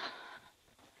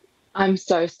 I'm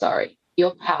so sorry.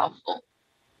 You're powerful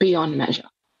beyond measure.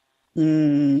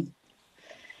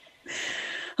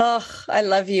 Oh, I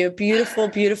love you. Beautiful,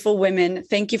 beautiful women.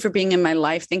 Thank you for being in my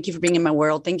life. Thank you for being in my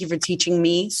world. Thank you for teaching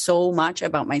me so much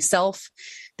about myself.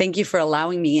 Thank you for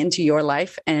allowing me into your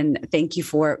life. And thank you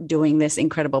for doing this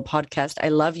incredible podcast. I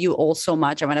love you all so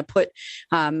much. I'm going to put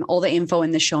all the info in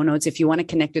the show notes. If you want to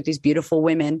connect with these beautiful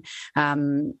women,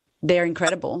 they're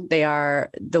incredible. They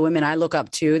are the women I look up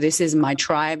to. This is my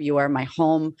tribe. You are my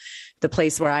home, the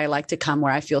place where I like to come,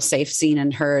 where I feel safe, seen,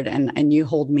 and heard. And you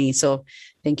hold me. So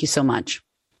thank you so much.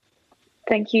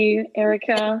 Thank you,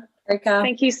 Erica.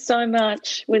 Thank you so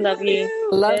much. We love you.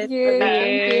 Love you.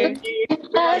 Thank you.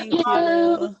 Thank you.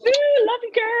 Love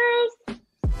you, girls.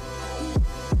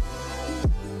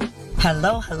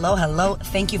 Hello.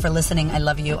 Thank you for listening. I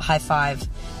love you. High five.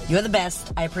 You're the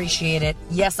best. I appreciate it.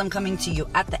 Yes, I'm coming to you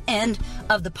at the end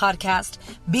of the podcast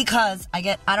because I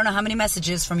don't know how many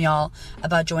messages from y'all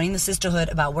about joining the sisterhood,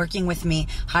 about working with me.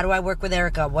 How do I work with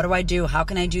Erica? What do I do? How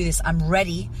can I do this? I'm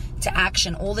ready to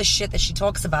action all this shit that she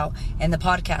talks about in the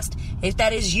podcast. If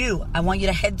that is you, I want you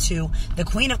to head to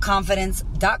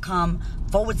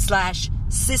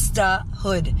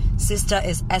thequeenofconfidence.com/sistahood. Sista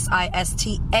is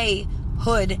SISTA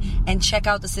Hood, and check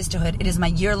out the Sistahood. It is my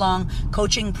year-long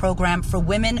coaching program for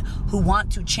women who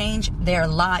want to change their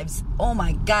lives. Oh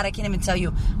my God, I can't even tell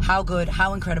you how good,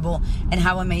 how incredible, and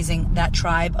how amazing that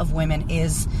tribe of women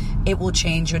is. It will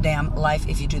change your damn life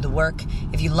if you do the work.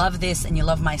 If you love this and you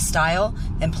love my style,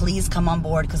 then please come on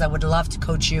board, because I would love to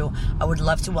coach you. I would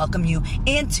love to welcome you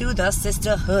into the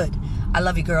Sistahood. I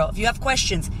love you, girl. If you have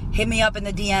questions, hit me up in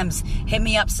the DMs. Hit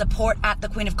me up,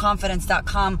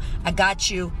 support@thequeenofconfidence.com. I got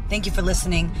you. Thank you for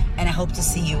listening, and I hope to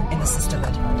see you in the Sisterhood.